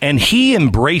 whatever. And he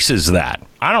embraces that.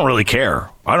 I don't really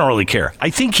care. I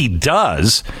think he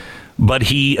does. But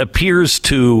he appears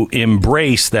to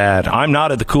embrace that I'm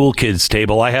not at the cool kids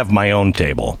table. I have my own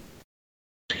table.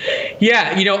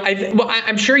 Yeah,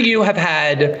 I'm sure you have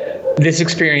had this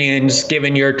experience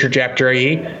given your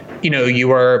trajectory. You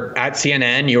were at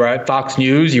CNN, you were at Fox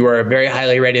News, you were a very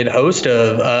highly rated host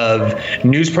of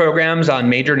news programs on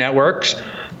major networks.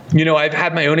 I've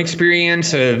had my own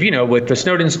experience of, with the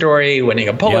Snowden story, winning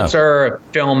a Pulitzer, a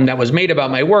film that was made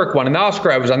about my work, won an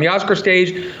Oscar. I was on the Oscar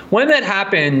stage. When that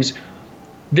happens,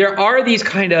 there are these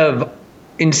kind of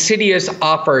insidious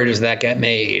offers that get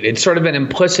made. It's sort of an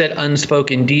implicit,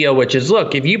 unspoken deal, which is,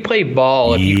 look, if you play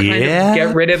ball, if you kind of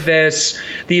get rid of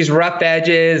these rough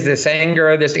edges, this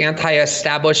anger, this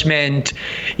anti-establishment,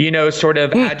 sort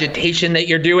of agitation that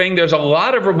you're doing, there's a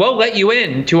lot of, we'll let you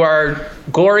in to our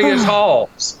glorious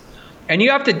halls. And you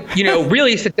have to,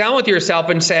 really sit down with yourself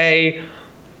and say,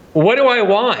 what do I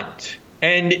want?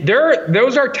 And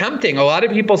those are tempting. A lot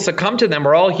of people succumb to them.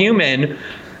 We're all human.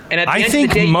 And at the end of the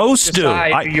day, most do.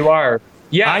 Who you are.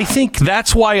 Yeah, I think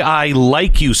that's why I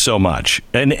like you so much.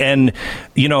 And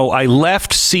I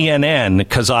left CNN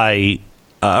because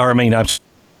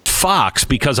Fox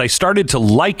because I started to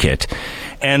like it.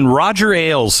 And Roger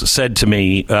Ailes said to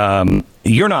me,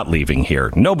 "You're not leaving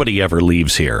here. Nobody ever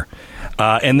leaves here."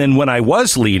 And then when I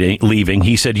was leaving,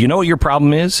 he said, "You know what your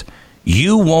problem is?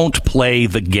 You won't play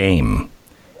the game."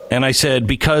 And I said,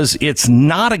 because it's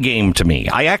not a game to me.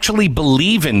 I actually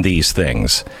believe in these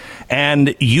things.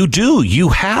 And you do. You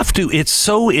have to. It's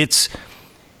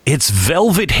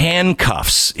velvet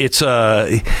handcuffs. It's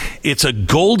a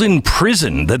golden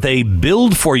prison that they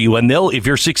build for you. And if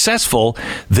you're successful,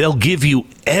 they'll give you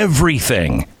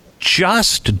everything.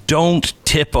 Just don't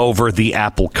tip over the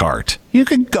apple cart. You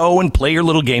can go and play your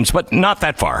little games, but not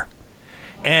that far.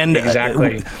 And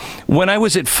exactly. When I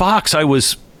was at Fox, I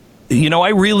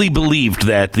really believed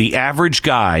that the average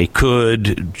guy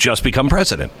could just become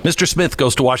president. Mr. Smith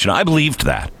goes to Washington. I believed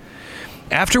that.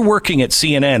 After working at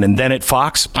CNN and then at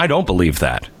Fox, I don't believe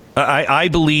that. I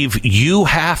believe you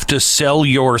have to sell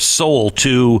your soul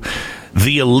to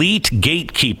the elite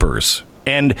gatekeepers.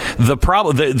 And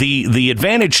the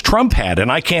advantage Trump had,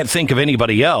 and I can't think of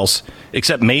anybody else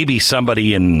except maybe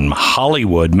somebody in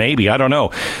Hollywood, maybe, I don't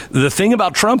know. The thing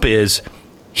about Trump is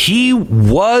he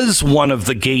was one of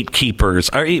the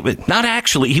gatekeepers. Not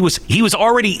actually. He was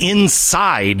already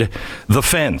inside the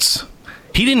fence.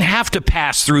 He didn't have to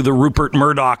pass through the Rupert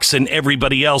Murdochs and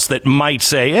everybody else that might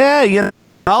say,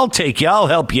 I'll take you. I'll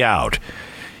help you out.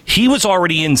 He was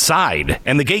already inside,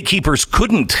 and the gatekeepers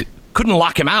couldn't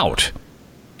lock him out.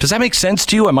 Does that make sense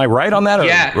to you? Am I right on that?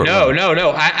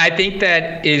 No. I think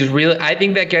that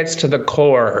gets to the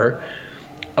core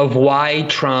of why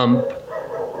Trump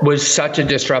was such a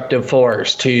disruptive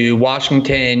force to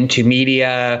Washington, to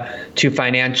media, to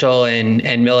financial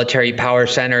and military power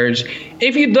centers.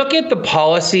 If you look at the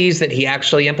policies that he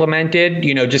actually implemented,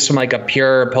 just from like a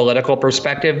pure political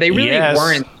perspective, they really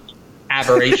weren't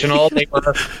aberrational. They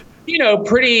were,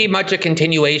 pretty much a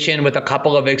continuation with a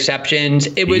couple of exceptions.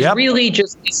 It was really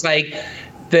just like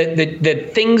the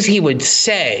things he would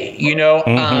say,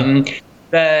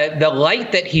 the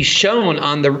light that he shined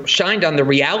on the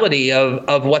reality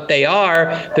of what they are,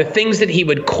 the things that he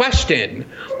would question.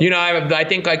 I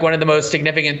think like one of the most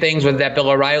significant things was that Bill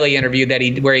O'Reilly interview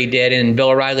where he did, and Bill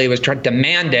O'Reilly was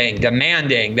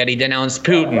demanding that he denounce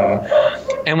Putin.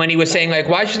 And when he was saying like,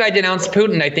 why should I denounce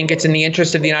Putin? I think it's in the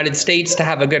interest of the United States to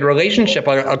have a good relationship,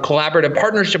 a collaborative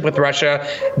partnership with Russia.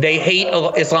 They hate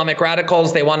Islamic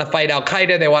radicals. They want to fight Al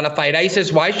Qaeda. They want to fight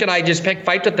ISIS. Why should I just pick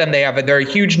fights with them? They're a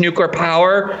huge nuclear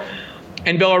power.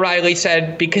 And Bill O'Reilly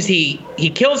said, because he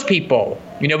kills people,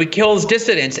 he kills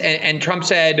dissidents. And Trump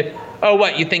said, oh,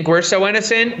 what, you think we're so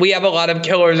innocent? We have a lot of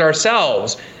killers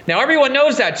ourselves. Now, everyone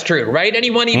knows that's true, right?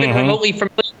 Anyone even remotely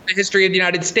familiar with the history of the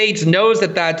United States knows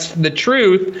that that's the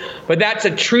truth. But that's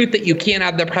a truth that you can't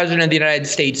have the president of the United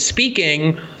States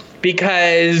speaking,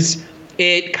 because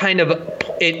it kind of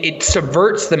it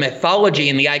subverts the mythology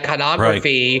and the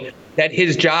iconography that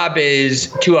his job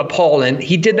is to uphold. And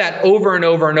he did that over and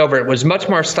over and over. It was much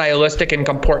more stylistic and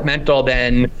comportmental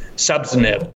than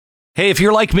substantive. Hey, if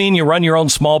you're like me and you run your own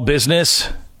small business,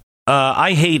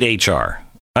 I hate HR.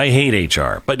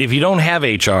 But if you don't have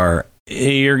HR,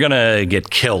 you're going to get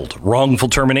killed. Wrongful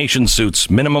termination suits,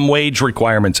 minimum wage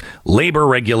requirements, labor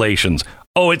regulations.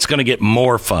 Oh, it's going to get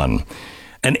more fun.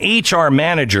 An HR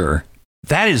manager,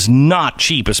 that is not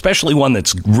cheap, especially one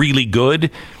that's really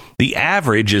good. The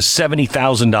average is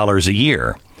 $70,000 a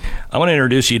year. I want to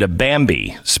introduce you to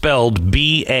Bambee, spelled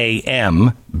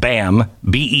B-A-M, BAM,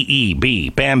 B-E-E-B,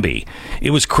 Bambee.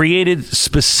 It was created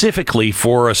specifically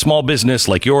for a small business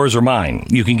like yours or mine.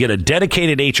 You can get a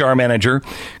dedicated HR manager,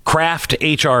 craft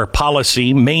HR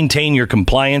policy, maintain your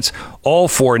compliance, all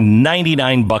for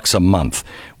 $99 a month.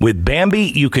 With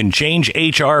Bambee, you can change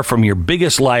HR from your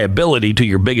biggest liability to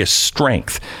your biggest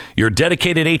strength. Your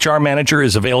dedicated HR manager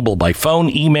is available by phone,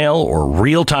 email, or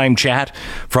real-time chat.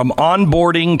 From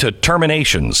onboarding to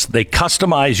terminations, they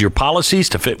customize your policies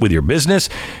to fit with your business,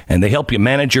 and they help you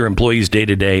manage your employees day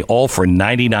to day, all for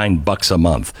 $99 a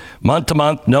month. Month to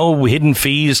month, no hidden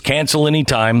fees, cancel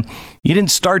anytime. You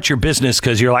didn't start your business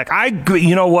because you're like, I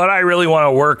really want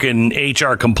to work in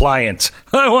HR compliance.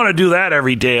 I want to do that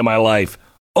every day of my life.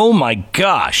 Oh my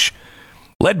gosh.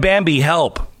 Let Bambee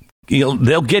help.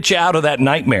 They'll get you out of that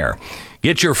nightmare.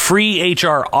 Get your free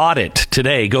HR audit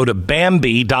today. Go to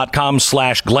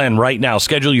Bambee.com/Glenn right now.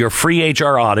 Schedule your free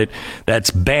HR audit.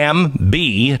 That's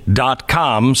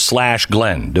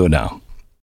Bambee.com/Glenn. Do it now.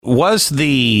 Was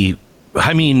the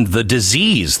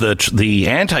disease, the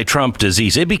anti-Trump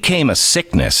disease, it became a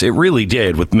sickness. It really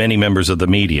did with many members of the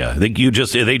media. They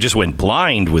just went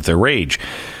blind with their rage.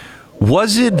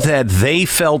 Was it that they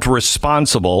felt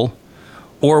responsible,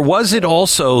 or was it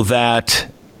also that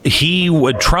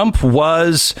Trump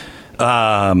was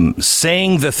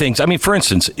saying the things? I mean, for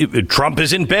instance, Trump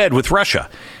is in bed with Russia.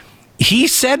 He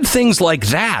said things like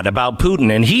that about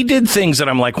Putin, and he did things that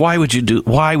I'm like, why would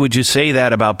you say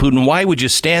that about Putin? Why would you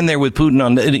stand there with Putin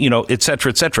on, et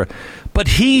cetera, et cetera? But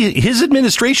his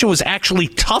administration was actually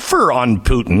tougher on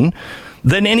Putin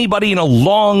than anybody in a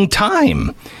long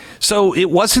time. So it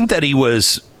wasn't that he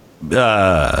was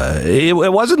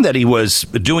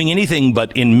doing anything,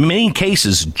 but in many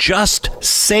cases just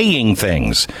saying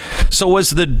things. So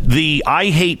was the I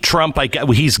hate Trump,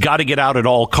 he's got to get out at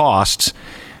all costs.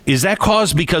 Is that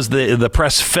caused because the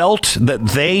press felt that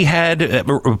they had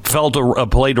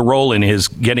played a role in his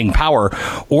getting power,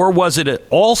 or was it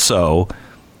also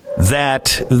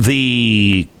that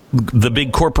the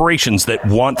big corporations that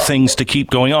want things to keep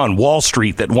going on, Wall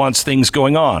Street that wants things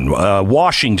going on,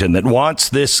 Washington that wants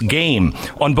this game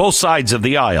on both sides of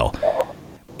the aisle?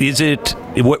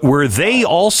 Were they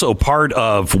also part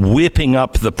of whipping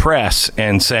up the press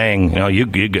and saying,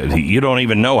 you don't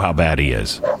even know how bad he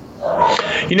is?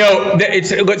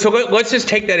 Let's just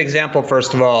take that example,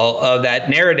 first of all, of that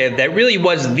narrative that really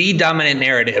was the dominant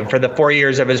narrative for the 4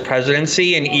 years of his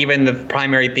presidency, and even the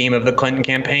primary theme of the Clinton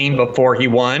campaign before he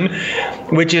won,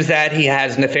 which is that he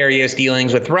has nefarious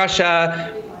dealings with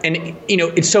Russia. And,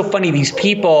 it's so funny, these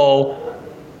people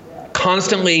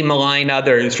constantly malign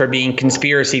others for being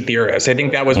conspiracy theorists. I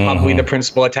think that was probably the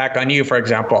principal attack on you, for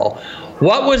example.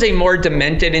 What was a more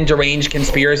demented and deranged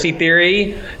conspiracy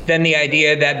theory than the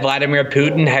idea that Vladimir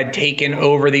Putin had taken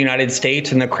over the United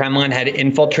States and the Kremlin had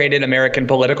infiltrated American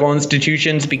political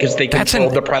institutions because they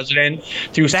controlled the president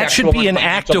through that sexual should be and an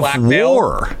act of blackmail?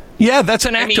 war. Yeah, that's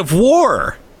an act of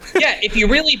war. Yeah, if you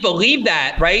really believe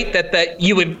that, right, that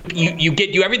you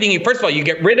do everything. First of all, you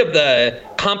get rid of the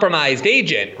compromised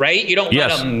agent, right? You don't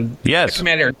let them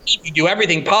commander. You do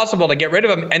everything possible to get rid of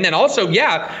them, and then also,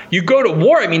 you go to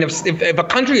war. I mean, if a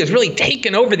country is really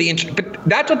taken over but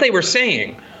that's what they were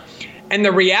saying, and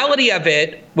the reality of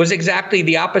it was exactly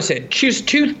the opposite. Choose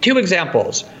two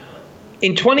examples.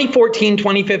 In 2014,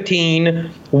 2015,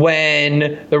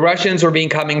 when the Russians were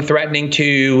becoming threatening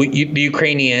to the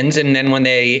Ukrainians, and then when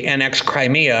they annexed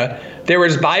Crimea, there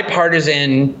was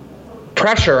bipartisan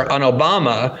pressure on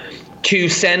Obama to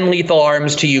send lethal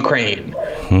arms to Ukraine.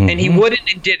 And he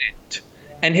wouldn't and didn't.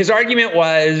 And his argument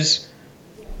was,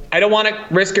 I don't want to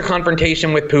risk a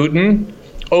confrontation with Putin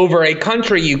over a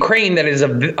country, Ukraine, that is a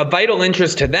vital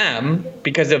interest to them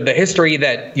because of the history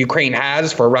that Ukraine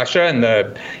has for Russia and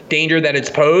the danger that it's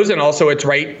posed, and also it's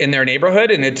right in their neighborhood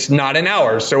and it's not in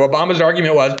ours. So Obama's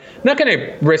argument was, I'm not going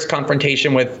to risk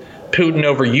confrontation with Putin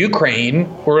over Ukraine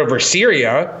or over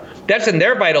Syria. That's in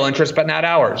their vital interest, but not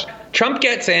ours. Trump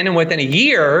gets in, and within a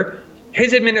year,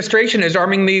 his administration is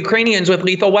arming the Ukrainians with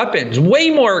lethal weapons, way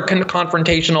more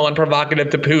confrontational and provocative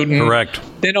to Putin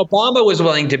than Obama was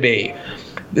willing to be.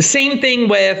 The same thing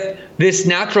with this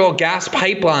natural gas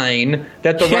pipeline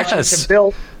that the Russians have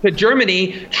built to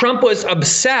Germany. Trump was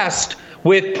obsessed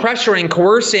with pressuring,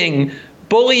 coercing,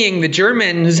 bullying the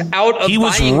Germans out of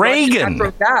buying Russian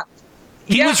natural gas.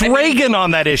 He was Reagan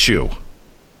on that issue.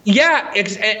 Yeah.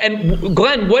 And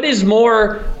Glenn, what is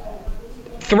more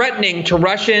threatening to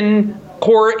Russian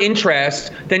core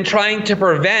interests than trying to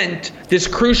prevent this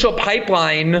crucial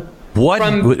pipeline?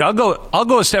 I'll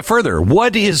go a step further.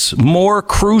 What is more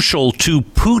crucial to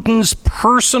Putin's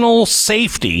personal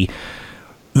safety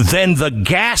than the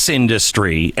gas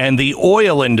industry and the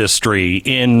oil industry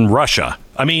in Russia?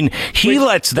 I mean, he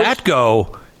lets that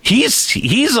go.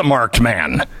 He's a marked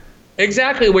man.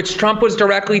 Exactly, which Trump was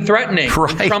directly threatening.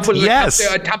 Right. Trump was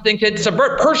attempting to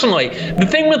subvert personally. The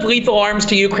thing with lethal arms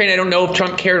to Ukraine, I don't know if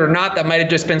Trump cared or not. That might have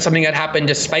just been something that happened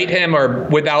despite him or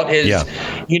without his,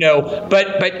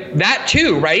 but that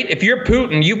too, right? If you're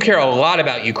Putin, you care a lot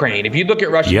about Ukraine. If you look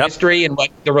at Russian history and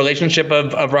like the relationship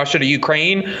of Russia to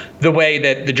Ukraine, the way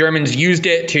that the Germans used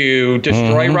it to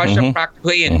destroy Russia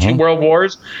practically in 2 world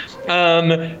wars,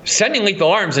 sending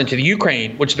lethal arms into the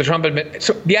Ukraine, which the Trump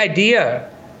so the idea.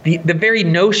 The very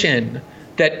notion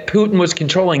that Putin was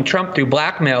controlling Trump through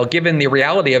blackmail, given the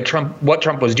reality of what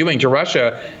Trump was doing to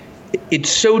Russia, it's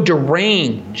so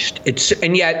deranged.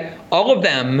 And yet all of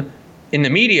them in the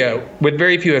media, with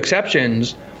very few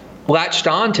exceptions, latched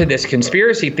on to this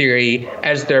conspiracy theory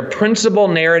as their principal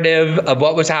narrative of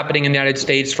what was happening in the United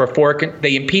States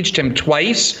they impeached him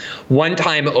twice. One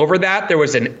time over that, there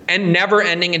was an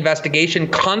never-ending investigation,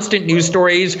 constant news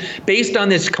stories based on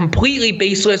this completely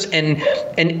baseless and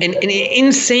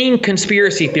insane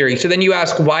conspiracy theory. So then you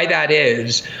ask why that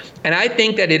is. And I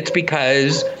think that it's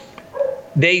because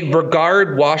they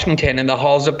regard Washington and the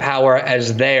halls of power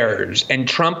as theirs, and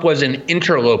Trump was an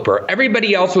interloper.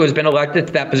 Everybody else who has been elected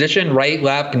to that position, right,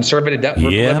 left, conservative,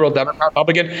 liberal, Democrat,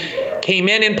 Republican, came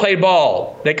in and played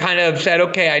ball. They kind of said,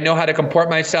 okay, I know how to comport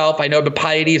myself. I know the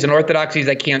pieties and orthodoxies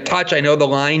I can't touch. I know the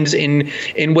lines in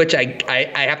which I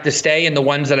have to stay and the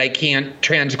ones that I can't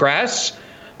transgress.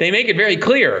 They make it very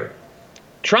clear.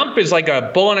 Trump is like a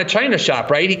bull in a china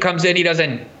shop, right? He comes in,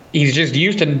 he's just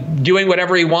used to doing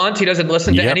whatever he wants. He doesn't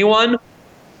listen to anyone.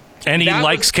 And he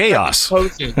likes chaos.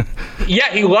 Yeah,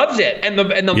 he loves it. And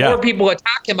the more people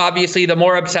attack him, obviously, the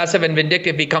more obsessive and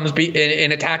vindictive he becomes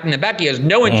in attacking the Beck. He has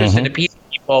no interest in appeasing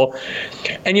people.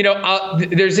 And,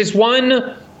 there's this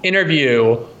one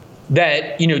interview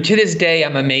that, to this day,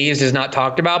 I'm amazed is not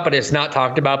talked about, but it's not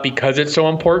talked about because it's so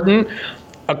important.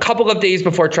 A couple of days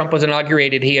before Trump was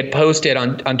inaugurated, he had posted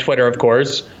on Twitter, of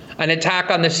course, an attack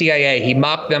on the CIA. He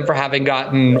mocked them for having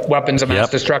gotten weapons of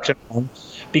mass destruction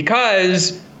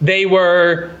because they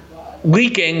were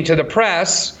leaking to the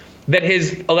press that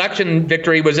his election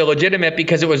victory was illegitimate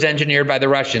because it was engineered by the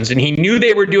Russians. And he knew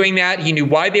they were doing that. He knew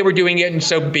why they were doing it. And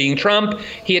so being Trump,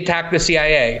 he attacked the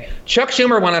CIA. Chuck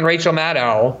Schumer went on Rachel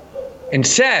Maddow and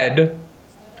said,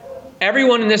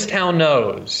 everyone in this town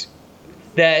knows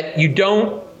that you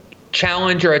don't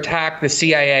challenge or attack the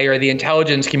CIA or the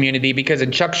intelligence community because in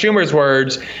Chuck Schumer's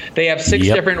words, they have 6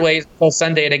 different ways until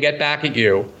Sunday to get back at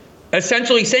you.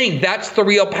 essentially saying that's the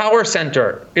real power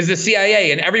center is the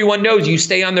CIA, and everyone knows you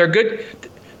stay on their good.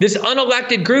 This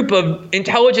unelected group of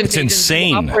intelligence agents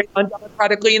insane. operate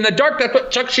undemocratically in the dark. That's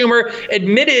what Chuck Schumer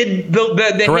admitted,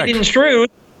 the hidden truth.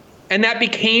 And that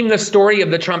became the story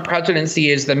of the Trump presidency,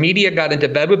 is the media got into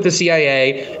bed with the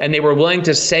CIA and they were willing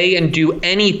to say and do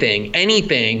anything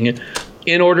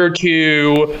in order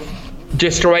to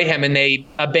destroy him. And they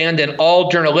abandoned all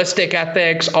journalistic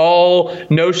ethics, all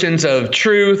notions of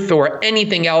truth or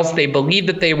anything else. They believed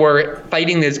that they were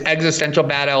fighting this existential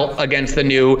battle against the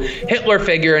new Hitler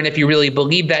figure. And if you really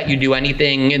believe that, you do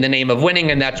anything in the name of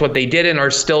winning. And that's what they did and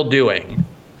are still doing.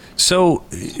 So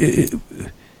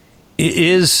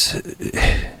to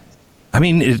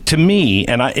me,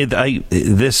 and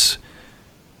this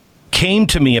came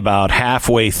to me about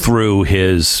halfway through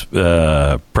his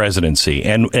presidency,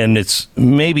 and it's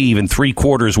maybe even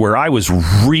 3/4 where I was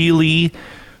really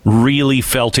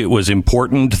felt it was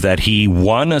important that he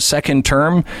won a second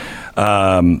term.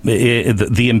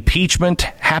 The impeachment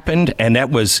happened, and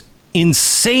that was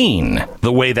insane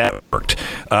the way that worked.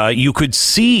 You could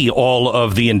see all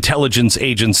of the intelligence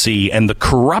agency and the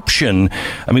corruption.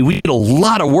 I mean, we did a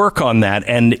lot of work on that,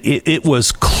 and it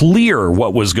was clear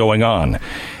what was going on.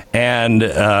 And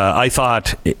I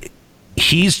thought,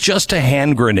 he's just a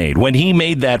hand grenade. When he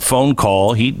made that phone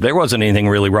call, there wasn't anything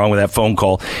really wrong with that phone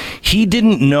call. He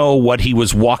didn't know what he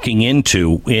was walking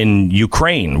into in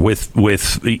Ukraine with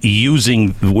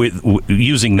using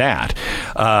that,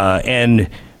 and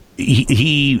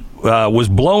he was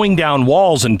blowing down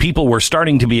walls, and people were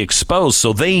starting to be exposed,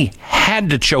 so they had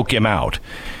to choke him out.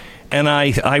 And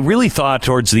I really thought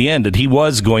towards the end that he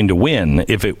was going to win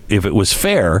if it was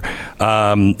fair.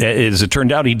 As it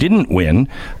turned out, he didn't win.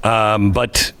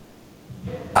 But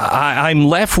I'm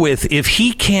left with, if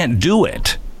he can't do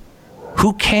it,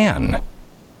 who can?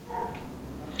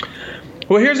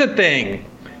 Well, here's the thing.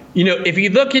 If you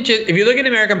look at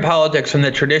American politics from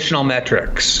the traditional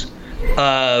metrics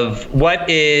of what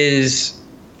is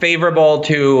favorable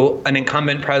to an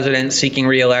incumbent president seeking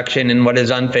re-election and what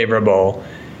is unfavorable,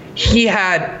 he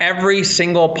had every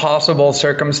single possible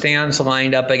circumstance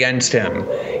lined up against him.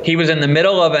 He was in the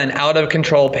middle of an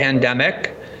out-of-control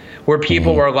pandemic where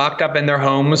people were locked up in their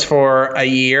homes for a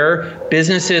year.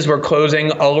 Businesses were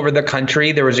closing all over the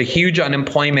country. There was a huge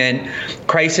unemployment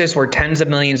crisis where tens of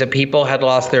millions of people had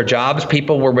lost their jobs.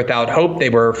 People were without hope. They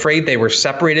were afraid. They were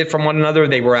separated from one another.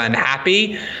 They were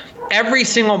unhappy. Every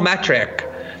single metric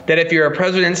that if you're a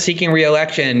president seeking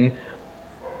re-election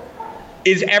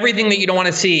is everything that you don't want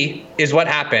to see is what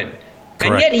happened.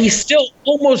 Correct. And yet he still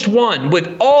almost won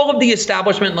with all of the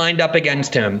establishment lined up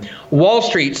against him. Wall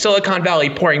Street, Silicon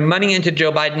Valley pouring money into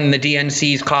Joe Biden and the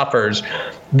DNC's coffers.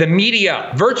 The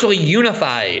media virtually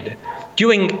unified,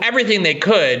 doing everything they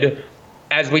could.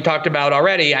 As we talked about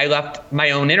already, I left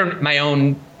my own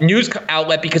news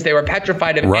outlet because they were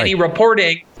petrified of any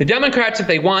reporting. The Democrats, if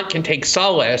they want, can take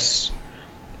solace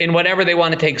in whatever they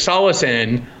want to take solace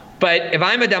in. But if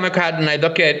I'm a Democrat and I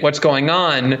look at what's going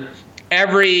on,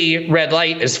 every red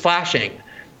light is flashing.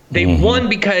 They won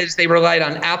because they relied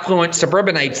on affluent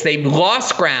suburbanites. They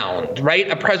lost ground, right?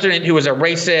 A president who was a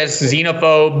racist,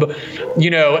 xenophobe,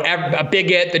 a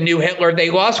bigot, the new Hitler.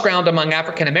 They lost ground among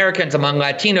African Americans, among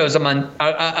Latinos,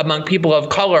 among people of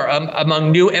color,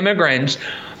 among new immigrants.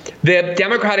 The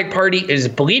Democratic Party is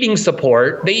bleeding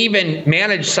support. They even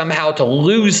managed somehow to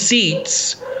lose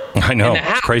seats. I know,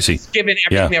 it's crazy. Given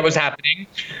everything that was happening.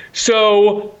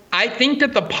 So I think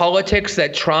that the politics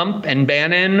that Trump and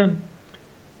Bannon,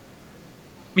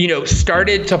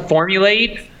 started to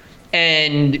formulate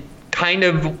and kind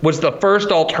of was the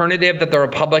first alternative that the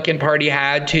Republican Party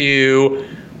had to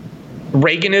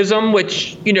Reaganism,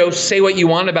 which, say what you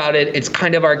want about it, it's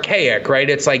kind of archaic, right?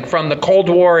 It's like from the Cold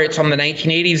War, it's from the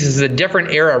 1980s. This is a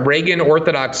different era. Reagan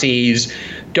orthodoxies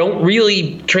don't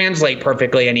really translate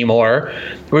perfectly anymore.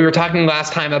 We were talking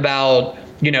last time about,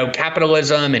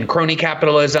 capitalism and crony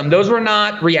capitalism. Those were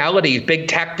not realities. Big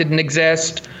tech didn't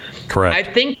exist. Correct. I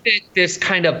think that this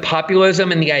kind of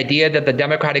populism and the idea that the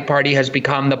Democratic Party has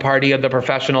become the party of the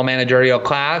professional managerial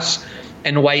class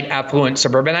and white affluent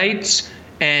suburbanites,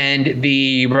 and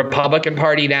the Republican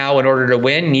Party now, in order to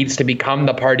win, needs to become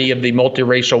the party of the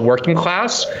multiracial working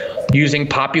class, using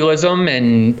populism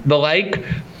and the like,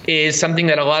 is something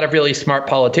that a lot of really smart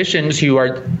politicians who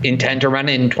intend to run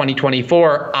in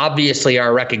 2024 obviously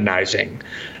are recognizing.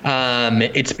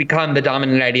 It's become the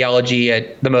dominant ideology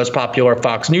at the most popular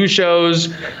Fox News shows.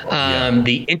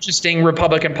 The interesting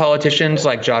Republican politicians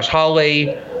like Josh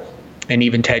Hawley and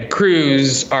even Ted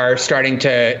Cruz are starting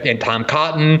to, and Tom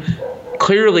Cotton,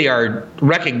 clearly are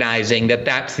recognizing that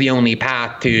that's the only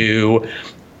path to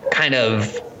kind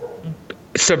of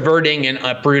subverting and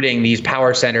uprooting these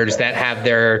power centers that have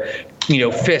their,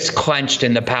 fists clenched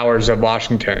in the powers of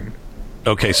Washington.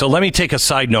 Okay, so let me take a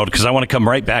side note, because I want to come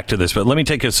right back to this, but let me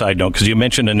take a side note, because you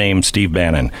mentioned the name Steve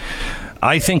Bannon.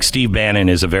 I think Steve Bannon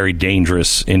is a very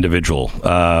dangerous individual.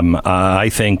 I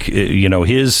think,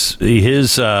 his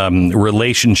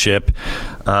relationship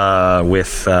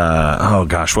with,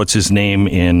 what's his name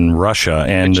in Russia,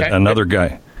 and another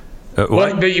guy.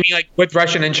 What? But you mean like with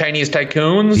Russian and Chinese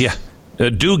tycoons? Yeah.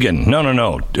 Dugin. No.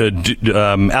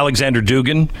 Alexander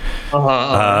Dugin,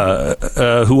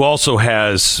 who also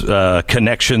has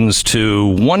connections to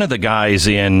one of the guys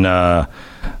in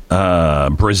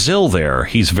Brazil there.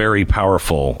 He's very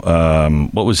powerful.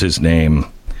 What was his name?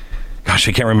 Gosh,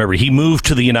 I can't remember. He moved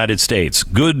to the United States.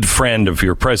 Good friend of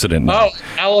your president.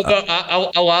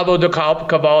 Olavo de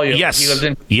Carvalho. Yes. He lives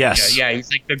in. Yes. Yeah, he's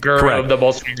like the guru of the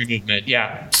Bolshevik movement.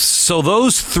 Yeah. So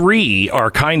those three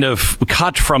are kind of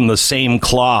cut from the same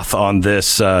cloth on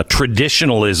this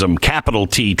traditionalism, capital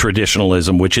T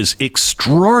traditionalism, which is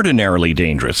extraordinarily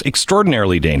dangerous.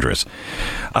 Extraordinarily dangerous.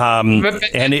 Go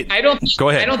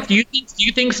ahead. Do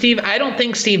you think Steve? I don't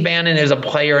think Steve Bannon is a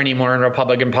player anymore in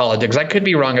Republican politics. I could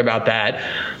be wrong about that,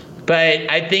 but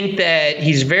I think that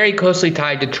he's very closely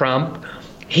tied to Trump.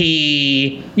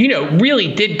 He,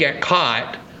 really did get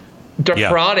caught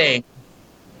defrauding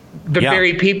the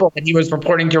very people that he was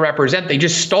purporting to represent. They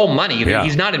just stole money. Yeah.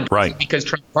 He's not in prison because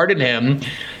Trump pardoned him.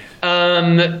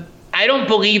 I don't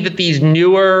believe that these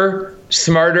newer,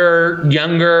 smarter,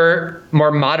 younger,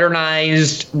 more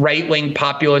modernized right-wing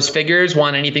populist figures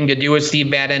want anything to do with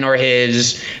Steve Bannon or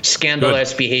his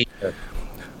scandalous behavior.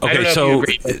 Okay, so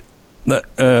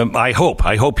I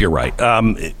hope you're right.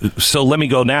 So let me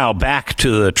go now back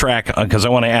to the track, because I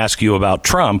want to ask you about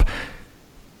Trump.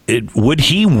 Would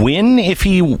he win if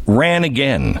he ran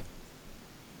again?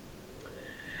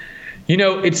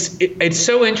 It's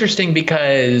so interesting,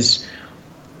 because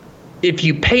if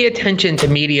you pay attention to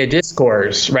media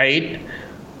discourse, right,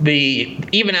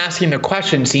 even asking the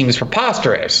question seems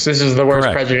preposterous. This is the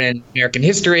worst president in American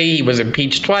history. He was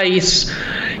impeached twice.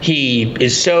 He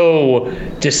is so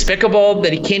despicable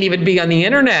that he can't even be on the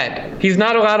internet. He's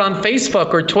not allowed on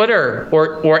Facebook or Twitter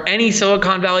or any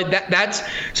Silicon Valley. That's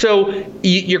so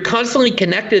you're constantly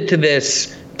connected to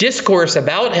this discourse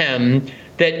about him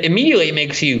that immediately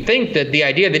makes you think that the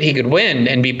idea that he could win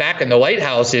and be back in the White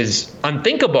House is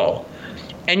unthinkable.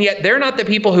 And yet they're not the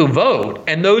people who vote.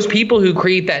 And those people who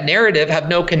create that narrative have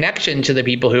no connection to the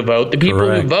people who vote. The people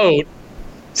who vote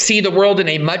see the world in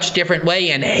a much different way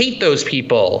and hate those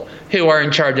people who are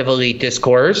in charge of elite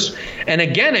discourse. And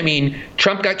again,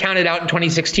 Trump got counted out in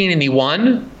 2016 and he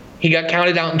won. He got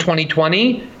counted out in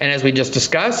 2020. And as we just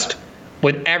discussed,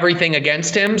 with everything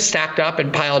against him stacked up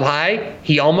and piled high,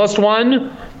 he almost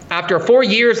won. After 4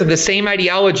 years of the same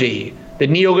ideology, the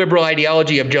neoliberal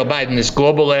ideology of Joe Biden, this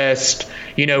globalist,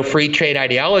 free trade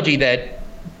ideology that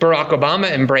Barack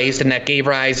Obama embraced and that gave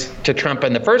rise to Trump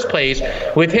in the first place,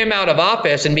 with him out of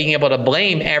office and being able to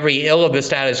blame every ill of the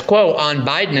status quo on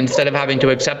Biden instead of having to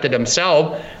accept it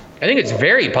himself, I think it's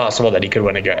very possible that he could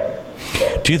win again.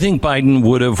 Do you think Biden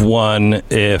would have won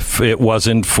if it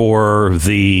wasn't for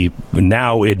the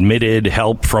now admitted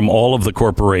help from all of the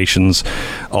corporations,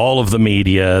 all of the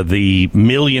media, the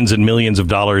millions and millions of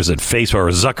dollars that Facebook or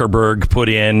Zuckerberg put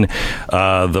in,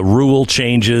 the rule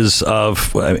changes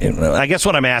of, I guess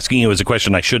what I'm asking you is a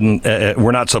question I shouldn't,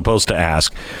 we're not supposed to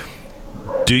ask.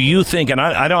 Do you think, and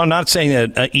I'm not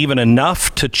saying that even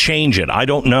enough to change it, I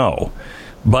don't know,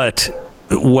 but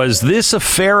was this a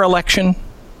fair election?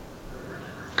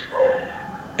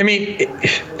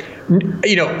 American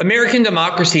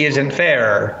democracy isn't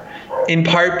fair, in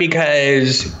part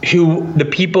because the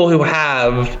people who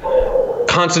have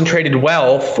concentrated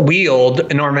wealth wield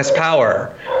enormous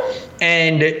power.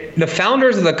 And the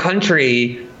founders of the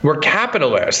country were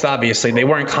capitalists, obviously. They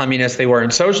weren't communists, they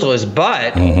weren't socialists,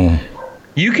 but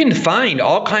you can find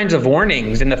all kinds of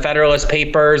warnings in the Federalist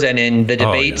Papers and in the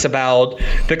debates about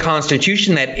the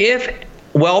Constitution that if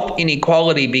wealth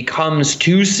inequality becomes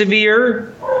too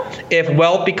severe, if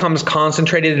wealth becomes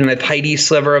concentrated in a tiny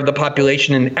sliver of the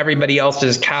population and everybody else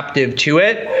is captive to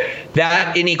it,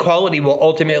 that inequality will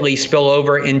ultimately spill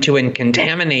over into and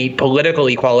contaminate political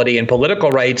equality and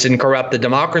political rights and corrupt the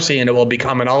democracy, and it will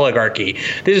become an oligarchy.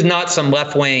 This is not some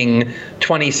left-wing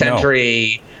 20th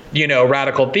century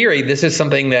radical theory. This is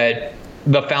something that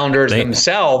the founders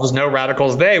themselves, no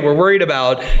radicals they, were worried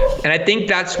about. And I think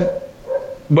that's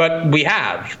what we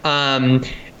have.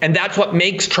 And that's what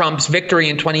makes Trump's victory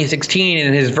in 2016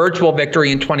 and his virtual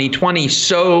victory in 2020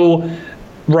 so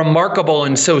remarkable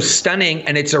and so stunning.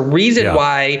 And it's a reason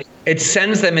why It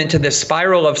sends them into this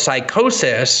spiral of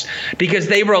psychosis because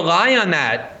they rely on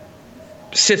that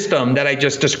system that I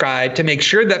just described to make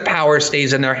sure that power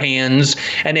stays in their hands.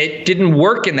 And it didn't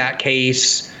work in that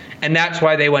case. And that's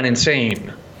why they went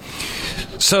insane.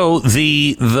 So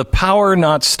the power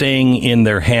not staying in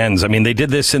their hands. I mean, they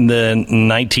did this in the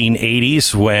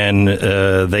 1980s when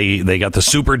they got the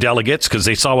super delegates because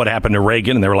they saw what happened to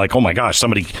Reagan and they were like, oh my gosh,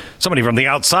 somebody from the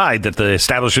outside that the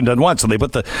establishment doesn't want. So they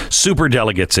put the super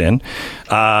delegates in.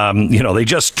 They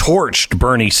just torched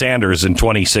Bernie Sanders in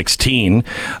 2016.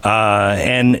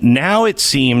 And now it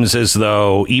seems as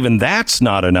though even that's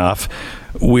not enough.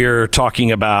 We're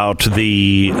talking about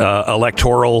the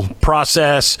electoral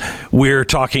process. We're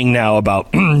talking now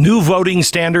about new voting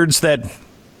standards that,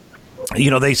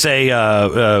 they say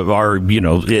are,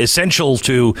 essential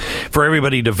for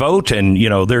everybody to vote. And,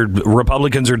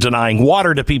 Republicans are denying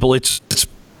water to people. It's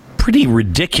pretty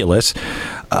ridiculous.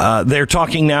 They're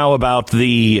talking now about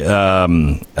the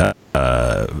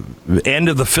end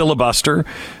of the filibuster,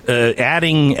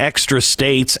 adding extra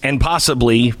states, and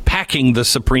possibly packing the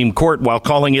Supreme Court while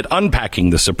calling it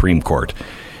unpacking the Supreme Court.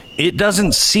 It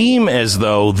doesn't seem as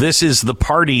though this is the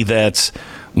party that's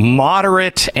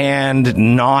moderate and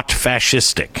not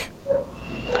fascistic.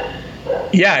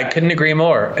 Yeah, I couldn't agree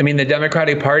more. I mean, the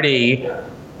Democratic Party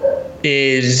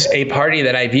is a party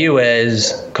that I view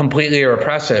as completely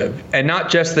repressive, and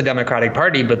not just the Democratic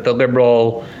Party, but the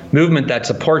liberal movement that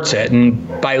supports it. And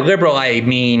by liberal, I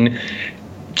mean,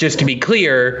 just to be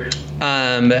clear,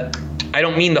 I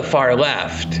don't mean the far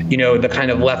left, the kind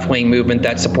of left-wing movement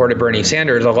that supported Bernie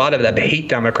Sanders. A lot of them hate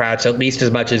Democrats at least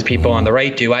as much as people on the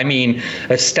right do. I mean,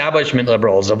 establishment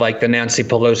liberals of like the Nancy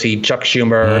Pelosi, Chuck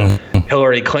Schumer,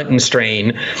 Hillary Clinton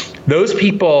strain. Those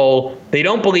people, they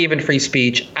don't believe in free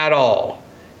speech at all.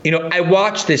 I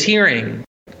watched this hearing.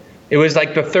 It was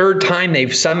like the third time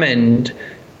they've summoned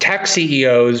tech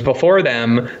CEOs before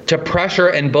them to pressure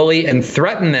and bully and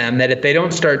threaten them that if they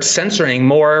don't start censoring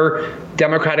more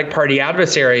Democratic Party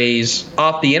adversaries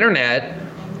off the internet,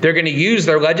 they're going to use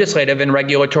their legislative and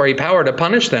regulatory power to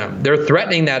punish them. They're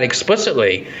threatening that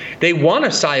explicitly. They want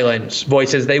to silence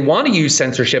voices. They want to use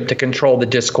censorship to control the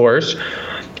discourse.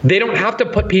 They don't have to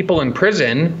put people in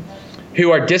prison who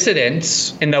are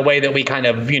dissidents in the way that we kind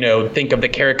of, think of the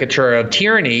caricature of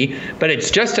tyranny, but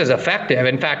it's just as effective.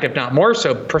 In fact, if not more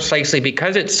so, precisely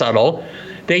because it's subtle.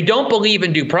 They don't believe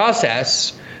in due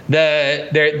process.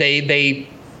 They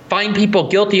find people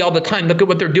guilty all the time. Look at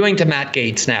what they're doing to Matt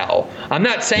Gaetz now. I'm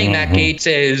not saying Matt Gaetz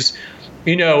is,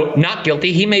 not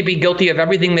guilty. He may be guilty of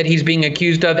everything that he's being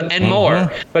accused of and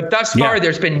more. But thus far,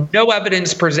 there's been no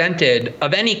evidence presented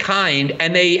of any kind,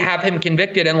 and they have him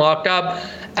convicted and locked up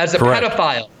as a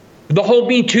pedophile. The whole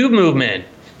Me Too movement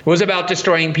was about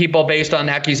destroying people based on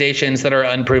accusations that are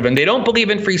unproven. They don't believe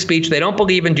in free speech. They don't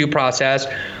believe in due process.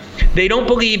 They don't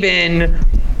believe in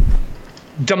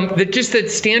just the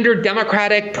standard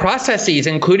democratic processes,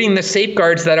 including the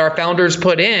safeguards that our founders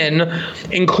put in,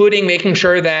 including making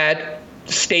sure that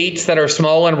states that are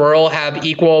small and rural have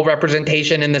equal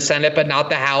representation in the Senate, but not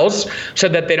the House, so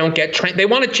that they don't get they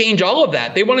want to change all of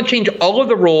that. They want to change all of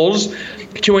the rules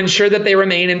to ensure that they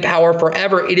remain in power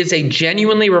forever. It is a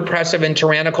genuinely repressive and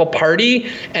tyrannical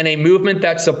party and a movement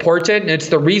that supports it. And it's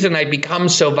the reason I've become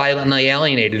so violently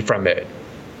alienated from it.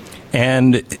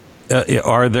 And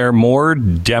are there more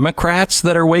Democrats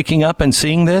that are waking up and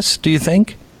seeing this, do you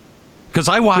think? Because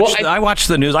I watch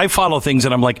the news. I follow things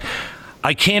and I'm like,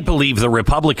 I can't believe the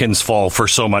Republicans fall for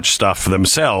so much stuff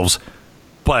themselves.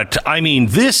 But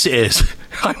this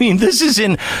is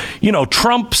in,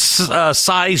 Trump's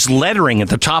size lettering at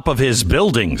the top of his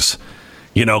buildings.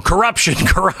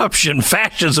 Corruption,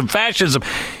 fascism.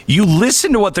 You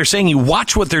listen to what they're saying, you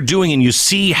watch what they're doing, and you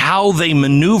see how they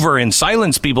maneuver and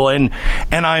silence people. And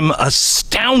I'm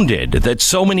astounded that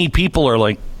so many people are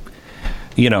like,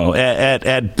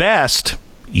 at best,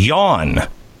 yawn.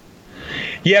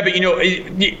 Yeah, but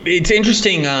it's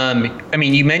interesting.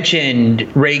 You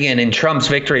mentioned Reagan and Trump's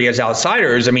victory as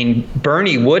outsiders.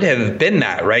 Bernie would have been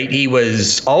that, right? He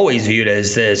was always viewed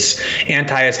as this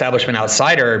anti-establishment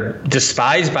outsider,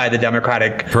 despised by the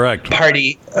Democratic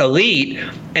Party elite.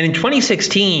 And in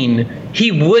 2016,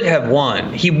 he would have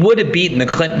won. He would have beaten the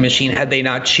Clinton machine had they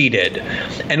not cheated.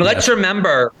 And let's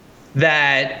remember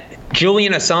that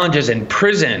Julian Assange is in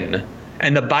prison,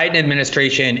 and the Biden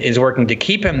administration is working to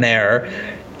keep him there,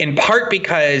 in part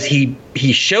because he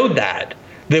showed that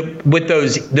with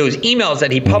those emails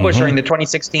that he published during the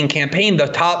 2016 campaign, the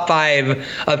top 5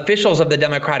 officials of the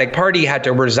Democratic Party had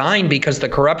to resign because the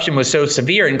corruption was so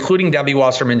severe, including Debbie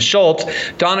Wasserman Schultz.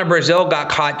 Donna Brazile got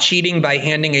caught cheating by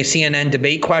handing a CNN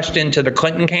debate question to the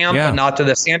Clinton camp, but not to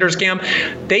the Sanders camp.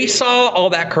 They saw all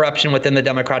that corruption within the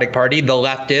Democratic Party. The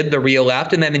left did, the real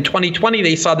left. And then in 2020,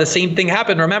 they saw the same thing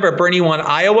happen. Remember, Bernie won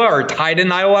Iowa, or tied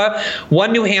in Iowa,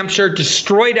 won New Hampshire,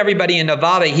 destroyed everybody in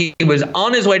Nevada. He was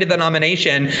on his way to the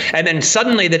nomination. And then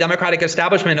suddenly the Democratic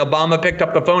establishment, Obama picked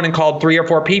up the phone and called 3 or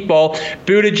 4 people,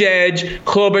 Buttigieg,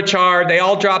 Klobuchar, they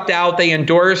all dropped out. They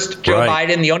endorsed Joe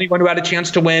Biden, the only one who had a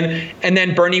chance to win. And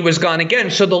then Bernie was gone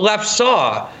again. So the left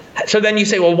saw. So then you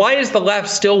say, well, why is the left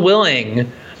still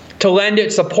willing to lend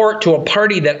its support to a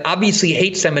party that obviously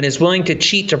hates them and is willing to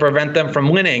cheat to prevent them from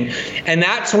winning? And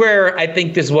that's where I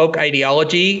think this woke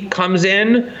ideology comes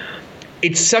in.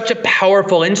 It's such a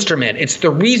powerful instrument. It's the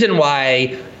reason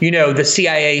why, the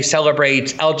CIA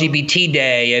celebrates LGBT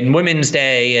Day and Women's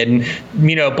Day and,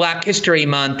 Black History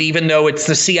Month, even though it's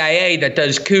the CIA that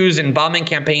does coups and bombing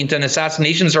campaigns and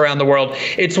assassinations around the world.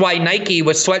 It's why Nike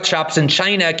with sweatshops in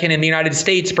China can in the United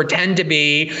States pretend to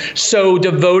be so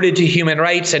devoted to human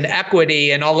rights and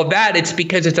equity and all of that. It's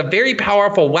because it's a very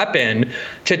powerful weapon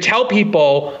to tell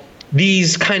people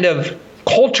these kind of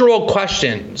cultural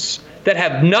questions that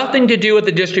have nothing to do with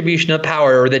the distribution of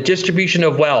power or the distribution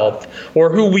of wealth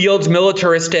or who wields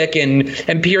militaristic and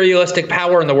imperialistic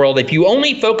power in the world. If you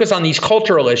only focus on these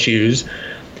cultural issues,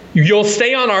 you'll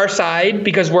stay on our side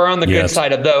because we're on the good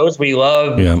side of those. We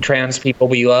love trans people.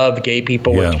 We love gay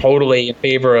people. We're totally in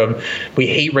favor of, we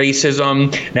hate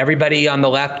racism. And everybody on the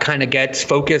left kind of gets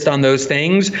focused on those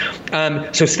things.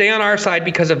 So stay on our side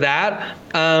because of that.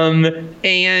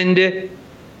 And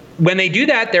when they do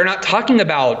that, they're not talking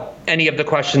about any of the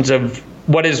questions of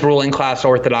what is ruling class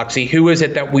orthodoxy, who is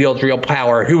it that wields real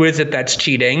power, who is it that's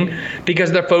cheating,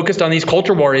 because they're focused on these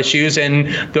culture war issues, and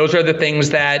those are the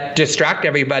things that distract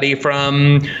everybody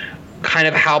from kind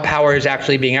of how power is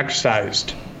actually being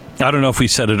exercised. I don't know if we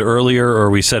said it earlier or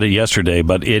we said it yesterday,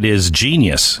 but it is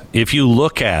genius. If you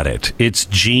look at it, it's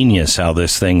genius how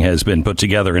this thing has been put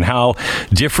together and how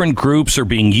different groups are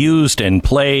being used and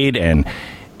played, and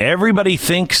everybody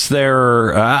thinks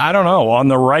they're, on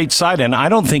the right side. And I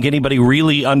don't think anybody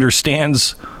really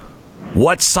understands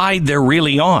what side they're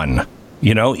really on,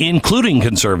 including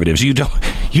conservatives. You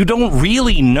don't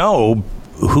really know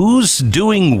who's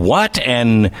doing what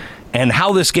and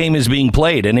how this game is being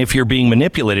played. And if you're being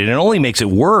manipulated, it only makes it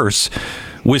worse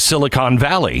with Silicon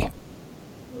Valley.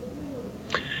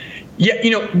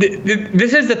 Yeah,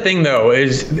 this is the thing, though,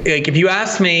 is like, if you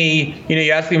ask me,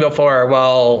 you asked me before,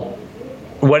 well,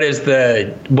 what is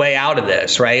the way out of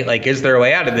this, right? Like, is there a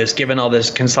way out of this given all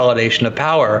this consolidation of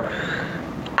power?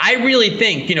 I really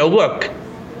think, look,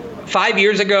 5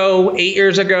 years ago, 8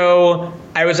 years ago,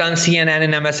 I was on CNN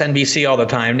and MSNBC all the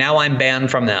time. Now I'm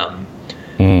banned from them.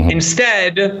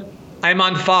 Instead, I'm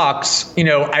on Fox.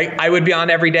 I would be on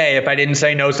every day if I didn't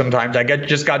say no sometimes. I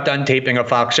just got done taping a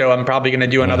Fox show. I'm probably going to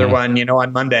do another one,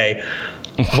 on Monday.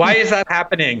 Why is that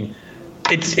happening?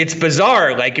 It's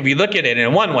bizarre. Like, if you look at it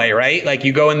in one way, right? Like,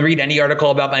 you go and read any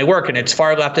article about my work and it's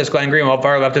far leftist Glenn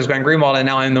Greenwald, and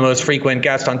now I'm the most frequent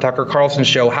guest on Tucker Carlson's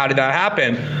show. How did that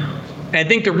happen? And I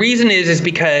think the reason is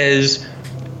because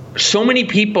so many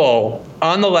people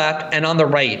on the left and on the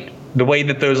right, the way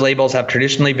that those labels have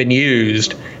traditionally been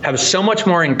used, have so much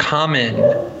more in common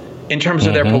in terms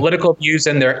of their political views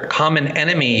and their common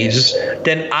enemies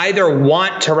than either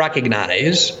want to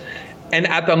recognize. And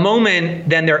at the moment,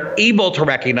 then they're able to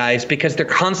recognize, because they're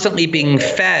constantly being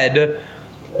fed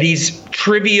these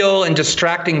trivial and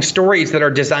distracting stories that are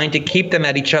designed to keep them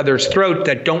at each other's throat,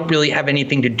 that don't really have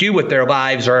anything to do with their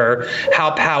lives or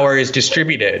how power is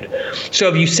distributed. So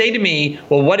if you say to me,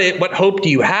 well, what hope do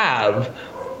you have?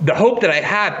 The hope that I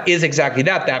have is exactly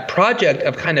that project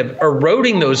of kind of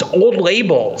eroding those old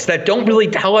labels that don't really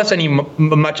tell us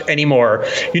much anymore.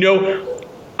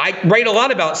 I write a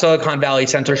lot about Silicon Valley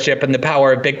censorship and the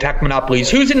power of big tech monopolies.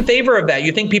 Who's in favor of that?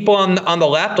 You think people on the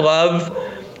left love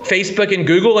Facebook and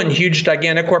Google and huge,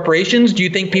 gigantic corporations? Do you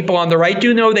think people on the right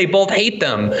do? No, they both hate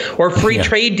them. Or free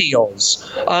trade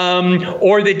deals,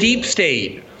 or the deep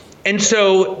state. And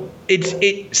so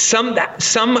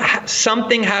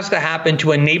something has to happen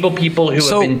to enable people who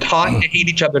have been taught to hate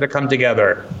each other to come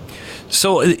together.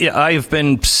 So I've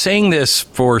been saying this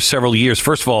for several years.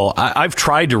 First of all, I've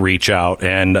tried to reach out,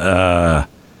 and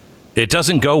it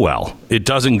doesn't go well.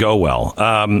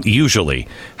 Usually.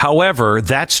 However,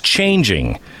 that's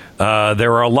changing.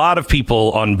 There are a lot of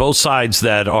people on both sides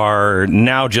that are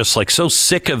now just like so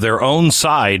sick of their own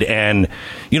side and,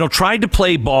 tried to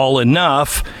play ball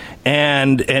enough.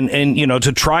 and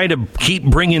to try to keep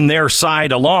bringing their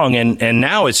side along. And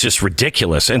now it's just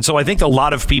ridiculous. And so I think a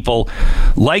lot of people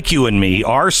like you and me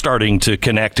are starting to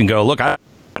connect and go, look, I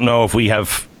don't know if we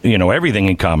have everything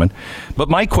in common. But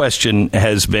my question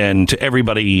has been to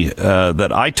everybody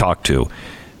that I talk to.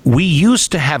 We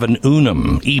used to have an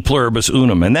unum, e pluribus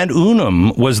unum, and that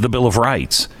unum was the Bill of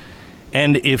Rights.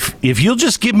 And if you'll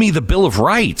just give me the Bill of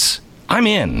Rights, I'm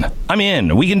in.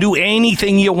 We can do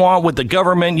anything you want with the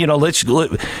government.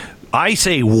 I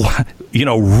say,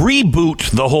 reboot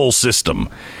the whole system.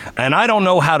 And I don't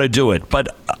know how to do it,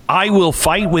 but I will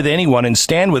fight with anyone and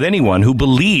stand with anyone who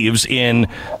believes in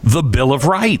the Bill of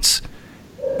Rights.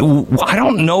 I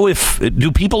don't know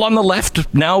do people on the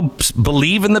left now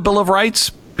believe in the Bill of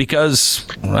Rights? Because,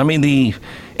 the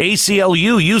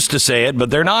ACLU used to say it, but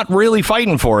they're not really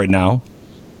fighting for it now.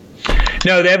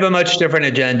 No, they have a much different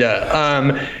agenda.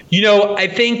 I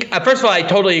think, first of all, I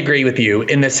totally agree with you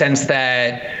in the sense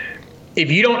that if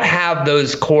you don't have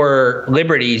those core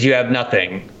liberties, you have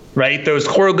nothing, right? Those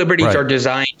core liberties are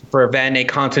designed to prevent a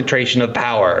concentration of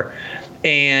power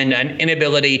and an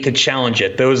inability to challenge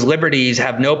it. Those liberties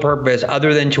have no purpose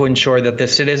other than to ensure that the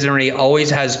citizenry always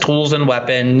has tools and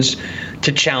weapons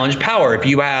to challenge power. If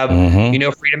you have,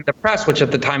 freedom of the press, which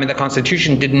at the time of the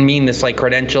Constitution didn't mean this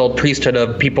credentialed priesthood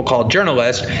of people called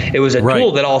journalists. It was a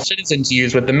tool that all citizens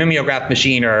used with the mimeograph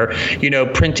machine, or,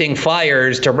 printing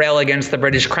flyers to rail against the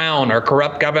British Crown or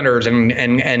corrupt governors and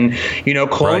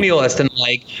colonialists and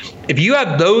If you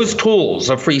have those tools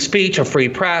of free speech, of free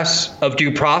press, of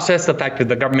due process, the fact that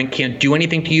the government can't do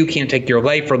anything to you, can't take your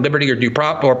life or liberty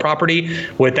or property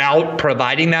without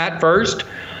providing that first,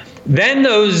 then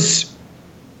those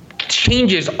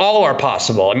changes all are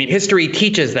possible. History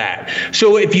teaches that.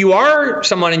 So if you are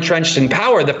someone entrenched in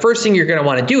power, the first thing you're going to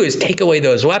want to do is take away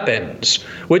those weapons,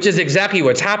 which is exactly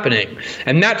what's happening.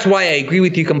 And that's why I agree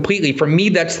with you completely. For me,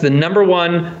 that's the number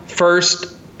one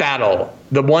first battle,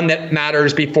 the one that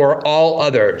matters before all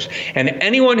others. And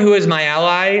anyone who is my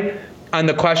ally on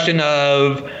the question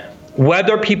of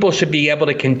whether people should be able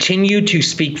to continue to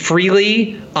speak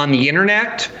freely on the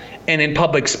internet and in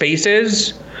public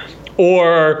spaces,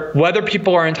 or whether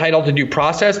people are entitled to due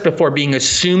process before being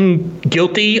assumed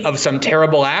guilty of some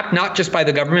terrible act, not just by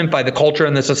the government, by the culture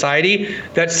and the society,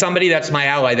 that's my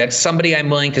ally. That's somebody I'm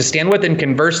willing to stand with. And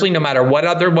conversely, no matter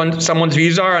what someone's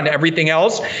views are on everything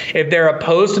else, if they're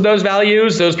opposed to those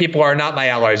values, those people are not my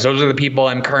allies. Those are the people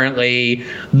I'm currently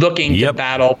looking to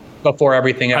battle before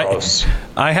everything else.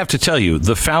 I have to tell you,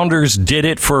 the founders did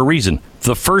it for a reason.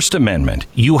 The First Amendment,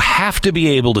 you have to be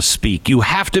able to speak. You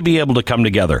have to be able to come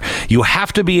together. You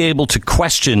have to be able to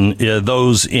question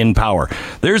those in power.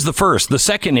 There's the first. The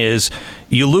second is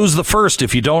you lose the first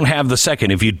if you don't have the second,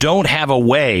 if you don't have a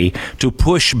way to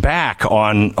push back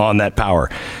on that power.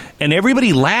 And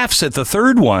everybody laughs at the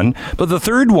third one, but the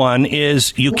third one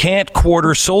is you can't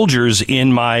quarter soldiers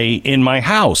in my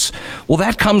house. Well,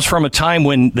 that comes from a time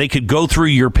when they could go through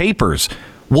your papers.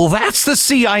 Well, that's the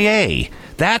CIA.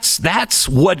 That's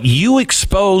what you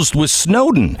exposed with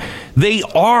Snowden. They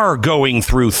are going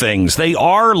through things. They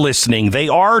are listening. They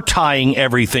are tying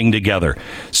everything together.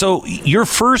 So your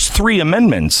first three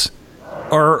amendments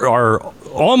are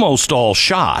almost all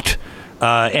shot.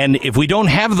 And if we don't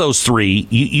have those three,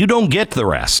 you don't get the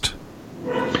rest.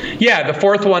 Yeah, the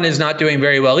fourth one is not doing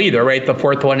very well either, right? The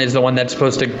fourth one is the one that's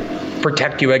supposed to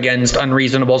protect you against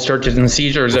unreasonable searches and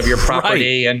seizures of your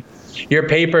property and your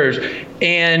papers.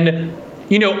 And,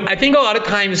 I think a lot of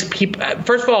times people,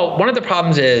 first of all, one of the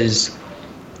problems is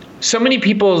so many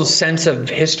people's sense of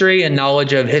history and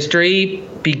knowledge of history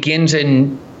begins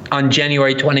on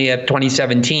January 20th,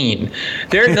 2017.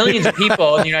 There are millions of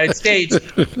people in the United States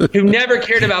who never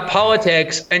cared about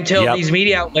politics until these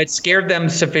media outlets scared them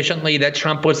sufficiently that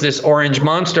Trump was this orange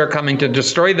monster coming to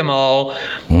destroy them all.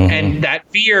 And that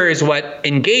fear is what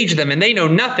engaged them. And they know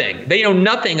nothing. They know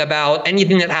nothing about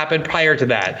anything that happened prior to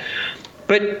that.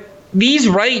 But these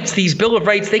rights, these Bill of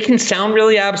Rights, they can sound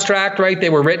really abstract, right? They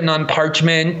were written on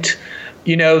parchment.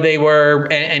 They were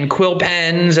and quill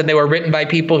pens, and they were written by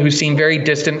people who seem very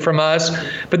distant from us.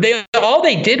 But all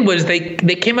they did was they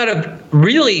came out of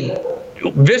really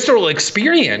visceral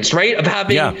experience, right? Of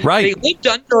having they lived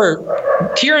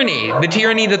under tyranny, the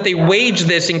tyranny that they waged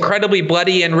this incredibly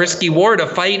bloody and risky war to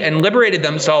fight and liberated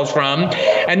themselves from.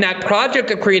 And that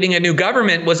project of creating a new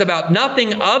government was about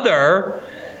nothing other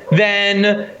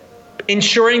than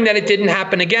ensuring that it didn't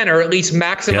happen again, or at least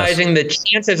maximizing the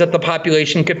chances that the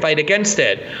population could fight against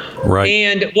it. Right.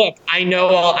 And look, I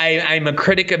know I'm a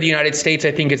critic of the United States.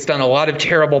 I think it's done a lot of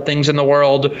terrible things in the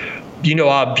world.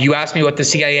 You asked me what the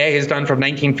CIA has done from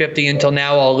 1950 until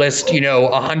now. I'll list,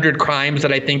 100 crimes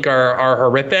that I think are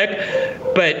horrific.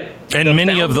 And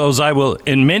many of those I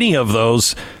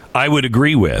would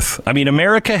agree with. I mean,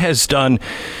 America has done,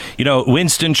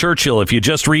 Winston Churchill, if you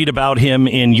just read about him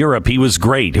in Europe, he was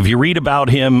great. If you read about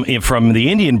him from the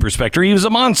Indian perspective, he was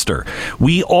a monster.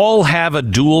 We all have a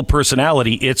dual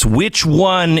personality. It's which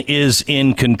one is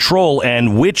in control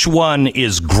and which one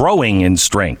is growing in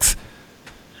strength.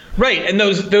 Right. And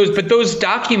those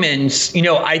documents,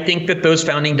 I think that those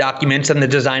founding documents and the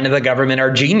design of the government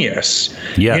are genius.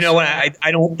 Yes.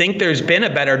 I don't think there's been a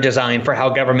better design for how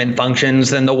government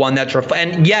functions than the one that's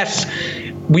and yes,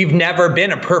 we've never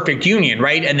been a perfect union,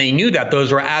 right? And they knew that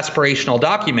those were aspirational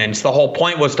documents. The whole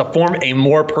point was to form a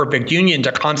more perfect union,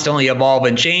 to constantly evolve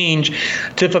and change,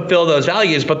 to fulfill those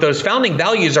values. But those founding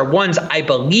values are ones I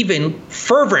believe in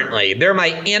fervently. They're my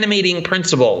animating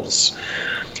principles.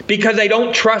 Because I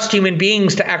don't trust human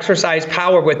beings to exercise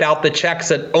power without the checks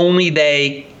that only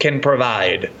they can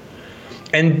provide.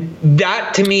 And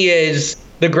that, to me, is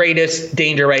the greatest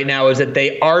danger right now, is that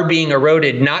they are being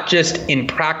eroded, not just in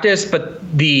practice, but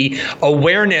the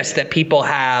awareness that people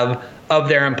have of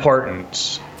their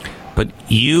importance. But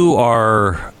you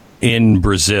are in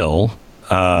Brazil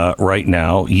right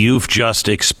now. You've just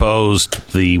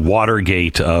exposed the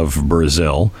Watergate of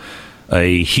Brazil.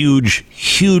 A huge,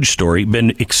 huge story,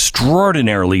 been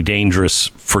extraordinarily dangerous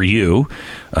for you.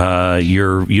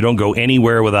 You don't go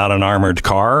anywhere without an armored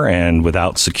car and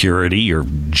without security. You're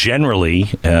generally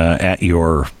at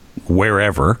your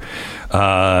wherever.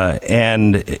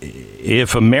 And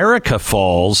if America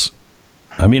falls,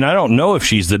 I mean, I don't know if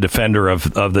she's the defender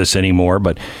of this anymore,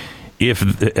 but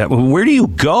where do you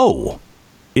go?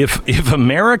 If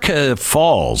America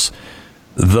falls,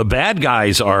 the bad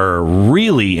guys are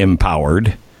really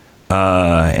empowered,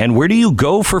 and where do you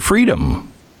go for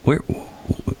freedom? Where?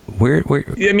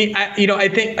 I mean,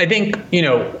 I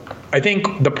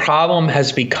think the problem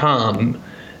has become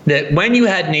that when you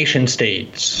had nation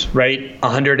states, right,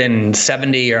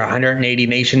 170 or 180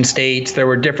 nation states, there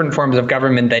were different forms of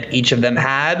government that each of them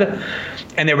had,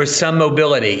 and there was some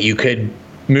mobility. You could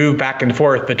move back and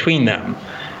forth between them.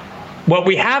 What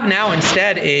we have now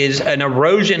instead is an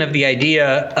erosion of the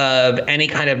idea of any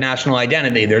kind of national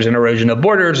identity. There's an erosion of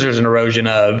borders. There's an erosion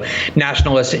of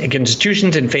nationalistic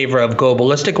institutions in favor of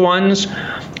globalistic ones.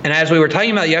 And as we were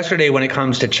talking about yesterday, when it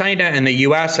comes to China and the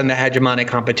U.S. and the hegemonic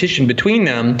competition between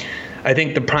them, I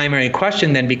think the primary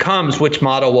question then becomes which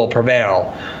model will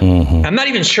prevail. Mm-hmm. I'm not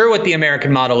even sure what the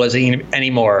American model is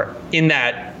anymore in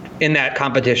that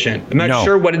competition. I'm not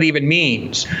sure what it even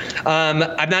means.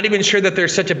 I'm not even sure that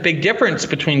there's such a big difference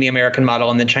between the American model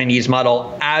and the Chinese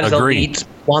model as elites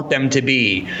want them to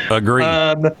be. Agreed.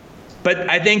 But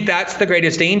I think that's the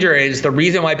greatest danger, is the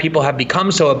reason why people have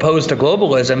become so opposed to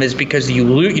globalism is because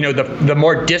the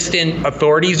more distant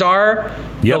authorities are,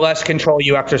 the less control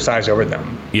you exercise over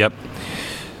them. Yep.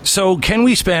 So can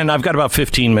we I've got about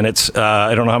 15 minutes.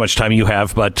 I don't know how much time you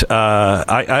have, but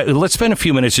let's spend a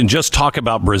few minutes and just talk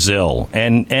about Brazil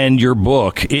and your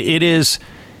book. It is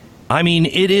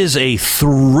a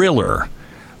thriller,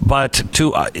 but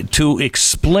to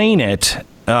explain it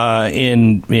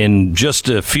in just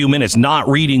a few minutes, not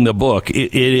reading the book,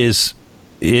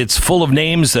 it's full of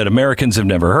names that Americans have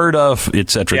never heard of, et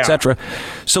cetera, et cetera.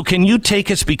 So can you take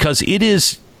us, because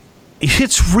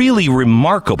it's really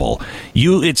remarkable.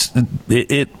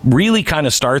 It really kind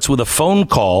of starts with a phone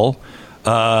call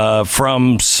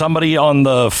from somebody on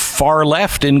the far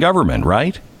left in government,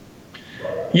 right?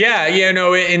 Yeah,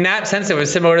 in that sense, it was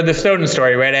similar to the Snowden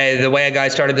story, right? The way a guy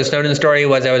started the Snowden story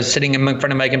was I was sitting in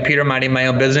front of my computer minding my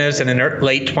own business, and in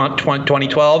late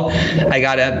 2012, I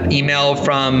got an email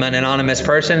from an anonymous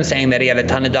person saying that he had a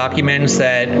ton of documents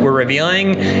that were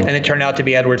revealing, and it turned out to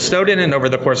be Edward Snowden. And over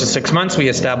the course of 6 months, we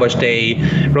established a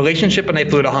relationship, and I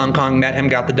flew to Hong Kong, met him,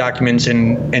 got the documents,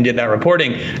 and did that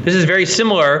reporting. This is very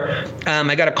similar.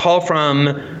 I got a call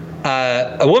from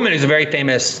a woman who's a very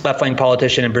famous left-wing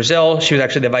politician in Brazil. She was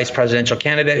actually the vice presidential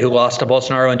candidate who lost to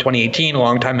Bolsonaro in 2018, a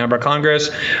longtime member of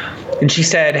Congress. And she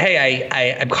said, hey,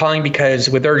 I'm calling because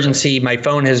with urgency, my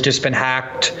phone has just been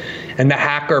hacked. And the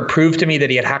hacker proved to me that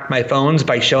he had hacked my phones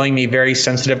by showing me very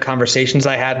sensitive conversations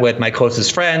I had with my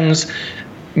closest friends,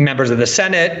 members of the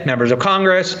Senate, members of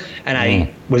Congress, and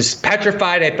I was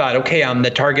petrified. I thought, okay, I'm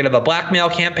the target of a blackmail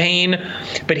campaign.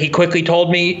 But he quickly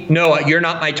told me, no, you're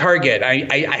not my target.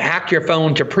 I hacked your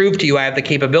phone to prove to you I have the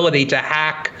capability to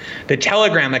hack the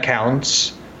Telegram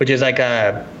accounts which is like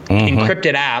a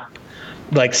encrypted app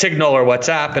like Signal or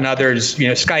WhatsApp and others,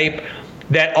 Skype,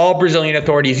 that all Brazilian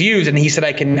authorities use. And he said,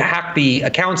 I can hack the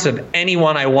accounts of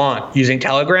anyone I want using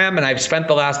Telegram. And I've spent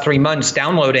the last 3 months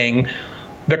downloading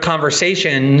the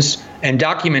conversations and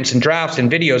documents and drafts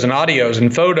and videos and audios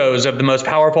and photos of the most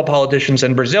powerful politicians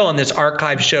in Brazil. And this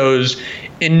archive shows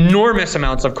enormous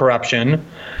amounts of corruption.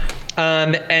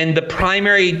 And the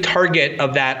primary target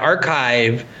of that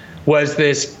archive was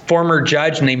this former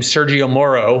judge named Sergio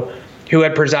Moro, who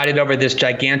had presided over this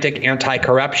gigantic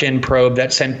anti-corruption probe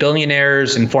that sent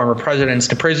billionaires and former presidents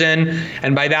to prison.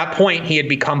 And by that point, he had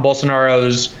become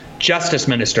Bolsonaro's justice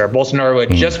minister. Bolsonaro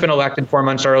had just been elected 4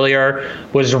 months earlier,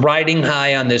 was riding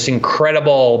high on this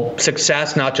incredible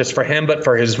success, not just for him, but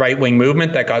for his right-wing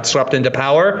movement that got swept into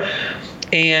power.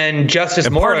 And Justice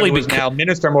Moro, who is now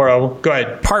Minister Moro, go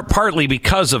ahead. Partly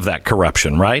because of that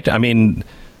corruption, right? I mean...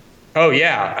 Oh,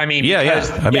 yeah. I mean...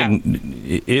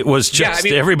 mean, it was just...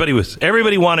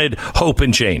 Everybody wanted hope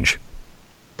and change.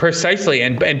 Precisely.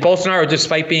 And Bolsonaro,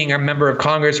 despite being a member of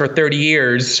Congress for 30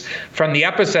 years from the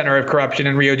epicenter of corruption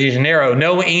in Rio de Janeiro,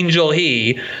 no angel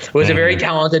he, was a very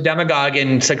talented demagogue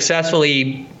and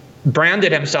successfully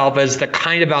branded himself as the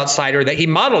kind of outsider that he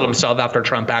modeled himself after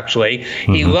Trump, actually.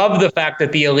 He loved the fact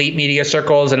that the elite media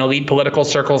circles and elite political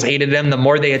circles hated him. The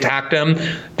more they attacked him,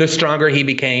 the stronger he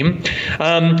became.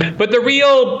 But the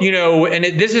real,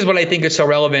 this is what I think is so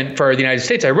relevant for the United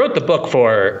States. I wrote the book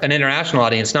for an international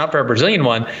audience, not for a Brazilian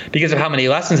one, because of how many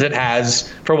lessons it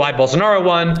has for why Bolsonaro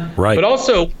won. Right. But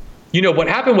also, what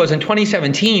happened was in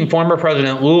 2017, former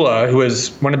President Lula, who was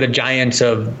one of the giants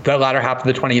of the latter half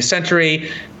of the 20th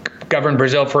century, governed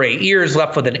Brazil for 8 years,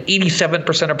 left with an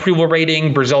 87% approval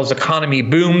rating. Brazil's economy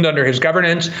boomed under his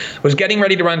governance, was getting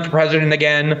ready to run for president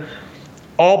again.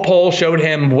 All polls showed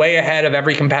him way ahead of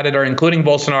every competitor, including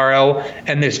Bolsonaro.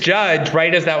 And this judge,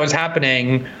 right as that was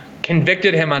happening,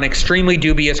 convicted him on extremely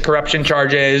dubious corruption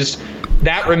charges.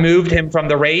 That removed him from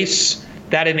the race.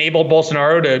 That enabled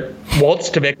Bolsonaro to waltz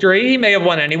to victory. He may have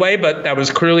won anyway, but that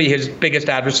was clearly his biggest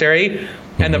adversary.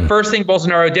 And the first thing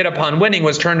Bolsonaro did upon winning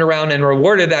was turned around and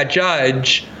rewarded that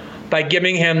judge by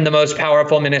giving him the most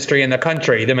powerful ministry in the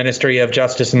country, the Ministry of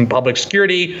Justice and Public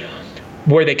Security,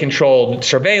 where they controlled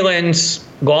surveillance,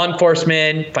 law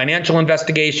enforcement, financial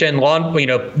investigation,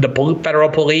 the federal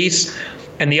police.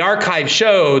 And the archive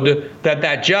showed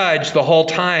that judge, the whole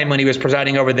time when he was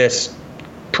presiding over this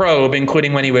probe,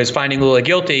 including when he was finding Lula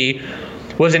guilty,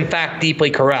 was in fact deeply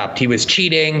corrupt. He was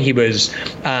cheating. He was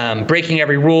breaking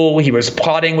every rule. He was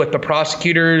plotting with the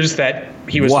prosecutors that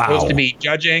he was supposed to be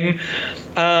judging.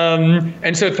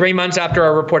 And so 3 months after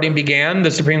our reporting began,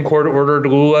 the Supreme Court ordered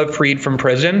Lula freed from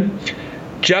prison.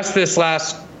 Just this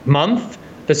last month,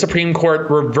 the Supreme Court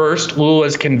reversed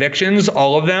Lula's convictions,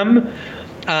 all of them,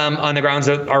 on the grounds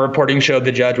that our reporting showed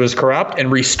the judge was corrupt,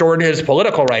 and restored his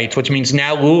political rights, which means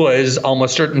now Lula is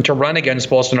almost certain to run against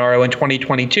Bolsonaro in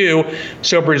 2022.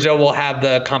 So Brazil will have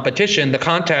the competition, the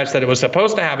contest that it was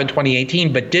supposed to have in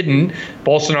 2018, but didn't.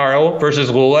 Bolsonaro versus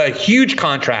Lula, a huge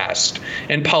contrast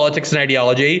in politics and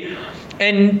ideology.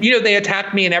 And, they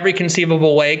attacked me in every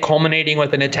conceivable way, culminating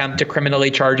with an attempt to criminally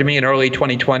charge me in early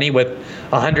 2020 with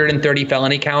 130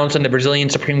 felony counts, and the Brazilian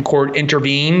Supreme Court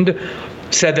intervened,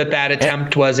 said that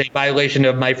attempt was a violation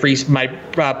of my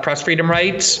press freedom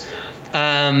rights.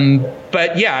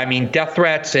 But yeah, death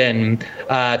threats and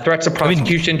threats of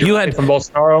prosecution from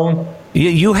Bolsonaro.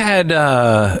 You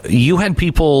had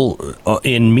people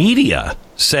in media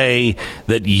say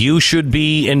that you should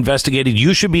be investigated,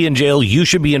 you should be in jail, you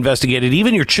should be investigated,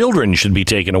 even your children should be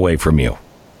taken away from you.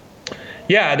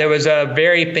 Yeah, there was a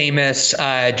very famous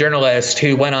journalist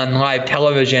who went on live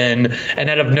television, and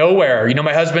out of nowhere,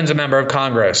 my husband's a member of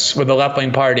Congress with the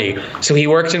left-wing party. So he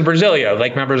works in Brasilia,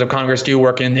 like members of Congress do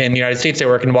work in the United States. They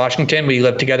work in Washington. We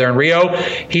live together in Rio.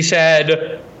 He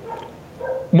said,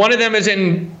 one of them is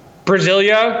in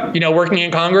Brasilia, working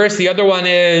in Congress. The other one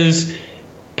is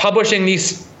publishing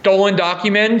these stolen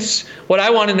documents. What I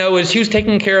want to know is who's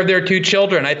taking care of their 2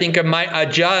 children. I think a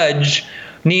judge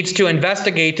needs to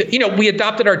investigate. We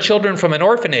adopted our children from an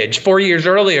orphanage 4 years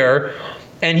earlier,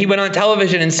 and he went on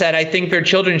television and said, I think their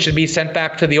children should be sent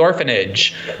back to the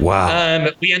orphanage. Wow.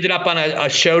 We ended up on a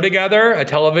show together, a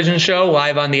television show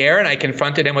live on the air, and I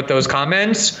confronted him with those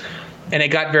comments, and it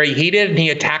got very heated, and he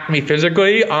attacked me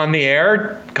physically on the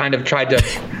air, kind of tried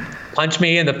to punch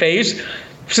me in the face.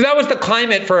 So that was the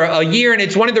climate for a year, and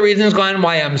it's one of the reasons, Glenn,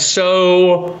 why I'm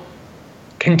so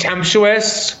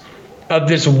contemptuous of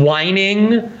this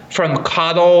whining from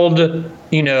coddled,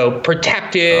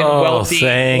 protected, wealthy,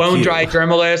 bone-dry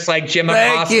journalists like Jim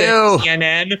Acosta and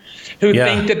CNN, who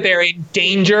think that they're in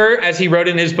danger, as he wrote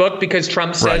in his book, because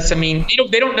Trump says,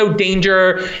 they don't know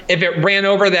danger if it ran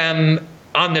over them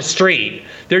on the street.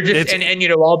 They're just,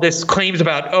 all this claims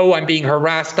about, I'm being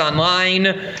harassed online.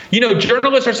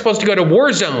 Journalists are supposed to go to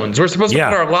war zones. We're supposed to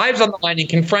put our lives on the line and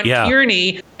confront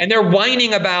tyranny. And they're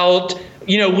whining about,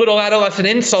 little adolescent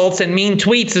insults and mean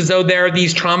tweets as though they're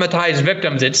these traumatized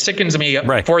victims. It sickens me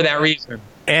for that reason.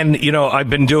 And I've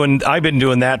been getting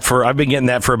that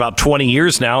for about 20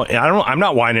 years now. I'm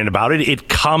not whining about it. It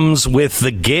comes with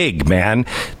the gig, man.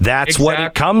 That's what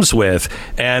it comes with.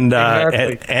 And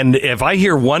and if I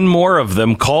hear one more of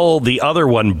them call the other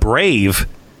one brave,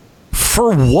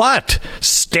 for what?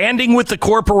 Standing with the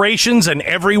corporations and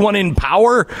everyone in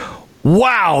power?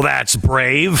 Wow, that's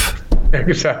brave.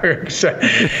 Exactly.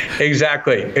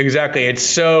 They've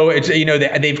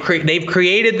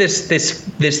created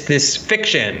this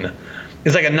fiction.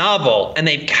 It's like a novel, and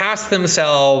they've cast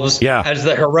themselves as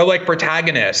the heroic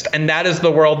protagonist, and that is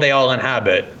the world they all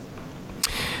inhabit.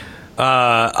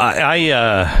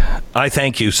 I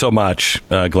thank you so much,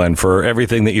 Glenn, for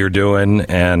everything that you're doing,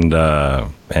 and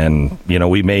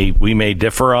we may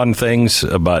differ on things,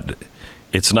 but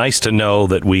it's nice to know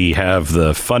that we have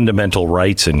the fundamental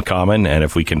rights in common, and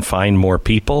if we can find more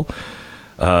people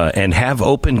and have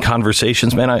open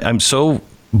conversations, man, I'm so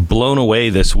blown away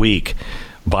this week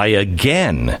by,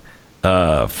 again,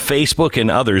 Facebook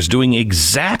and others doing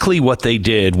exactly what they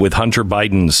did with Hunter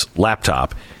Biden's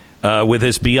laptop with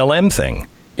his BLM thing.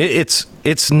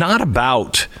 It's not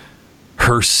about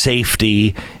her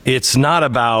safety. It's not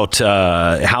about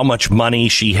how much money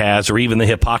she has, or even the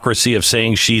hypocrisy of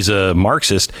saying she's a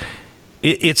Marxist.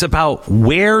 It's about,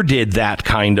 where did that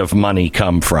kind of money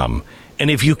come from? And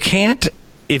if you can't,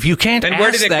 and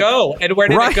where did it go? And where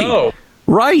did it go?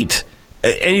 Right.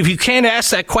 And if you can't ask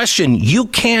that question, you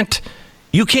can't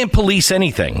police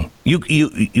anything.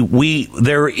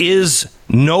 There is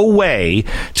no way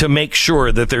to make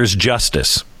sure that there's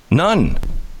justice. None.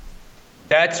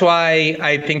 That's why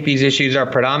I think these issues are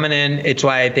predominant. It's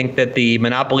why I think that the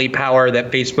monopoly power that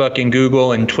Facebook and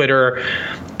Google and Twitter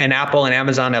and Apple and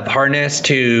Amazon have harnessed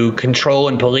to control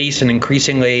and police and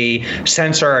increasingly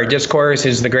censor our discourse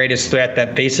is the greatest threat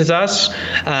that faces us.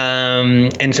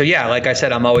 And so, like I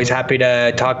said, I'm always happy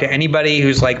to talk to anybody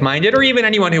who's like-minded, or even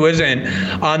anyone who isn't,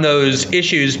 on those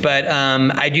issues. But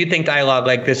I do think dialogue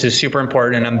like this is super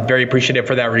important, and I'm very appreciative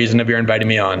for that reason of your inviting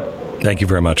me on. Thank you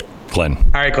very much, Glenn.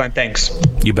 All right, Glenn, thanks.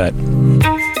 You bet.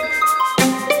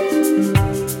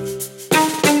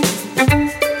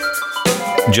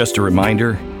 Just a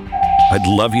reminder, I'd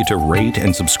love you to rate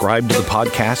and subscribe to the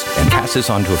podcast and pass this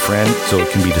on to a friend so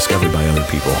it can be discovered by other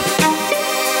people.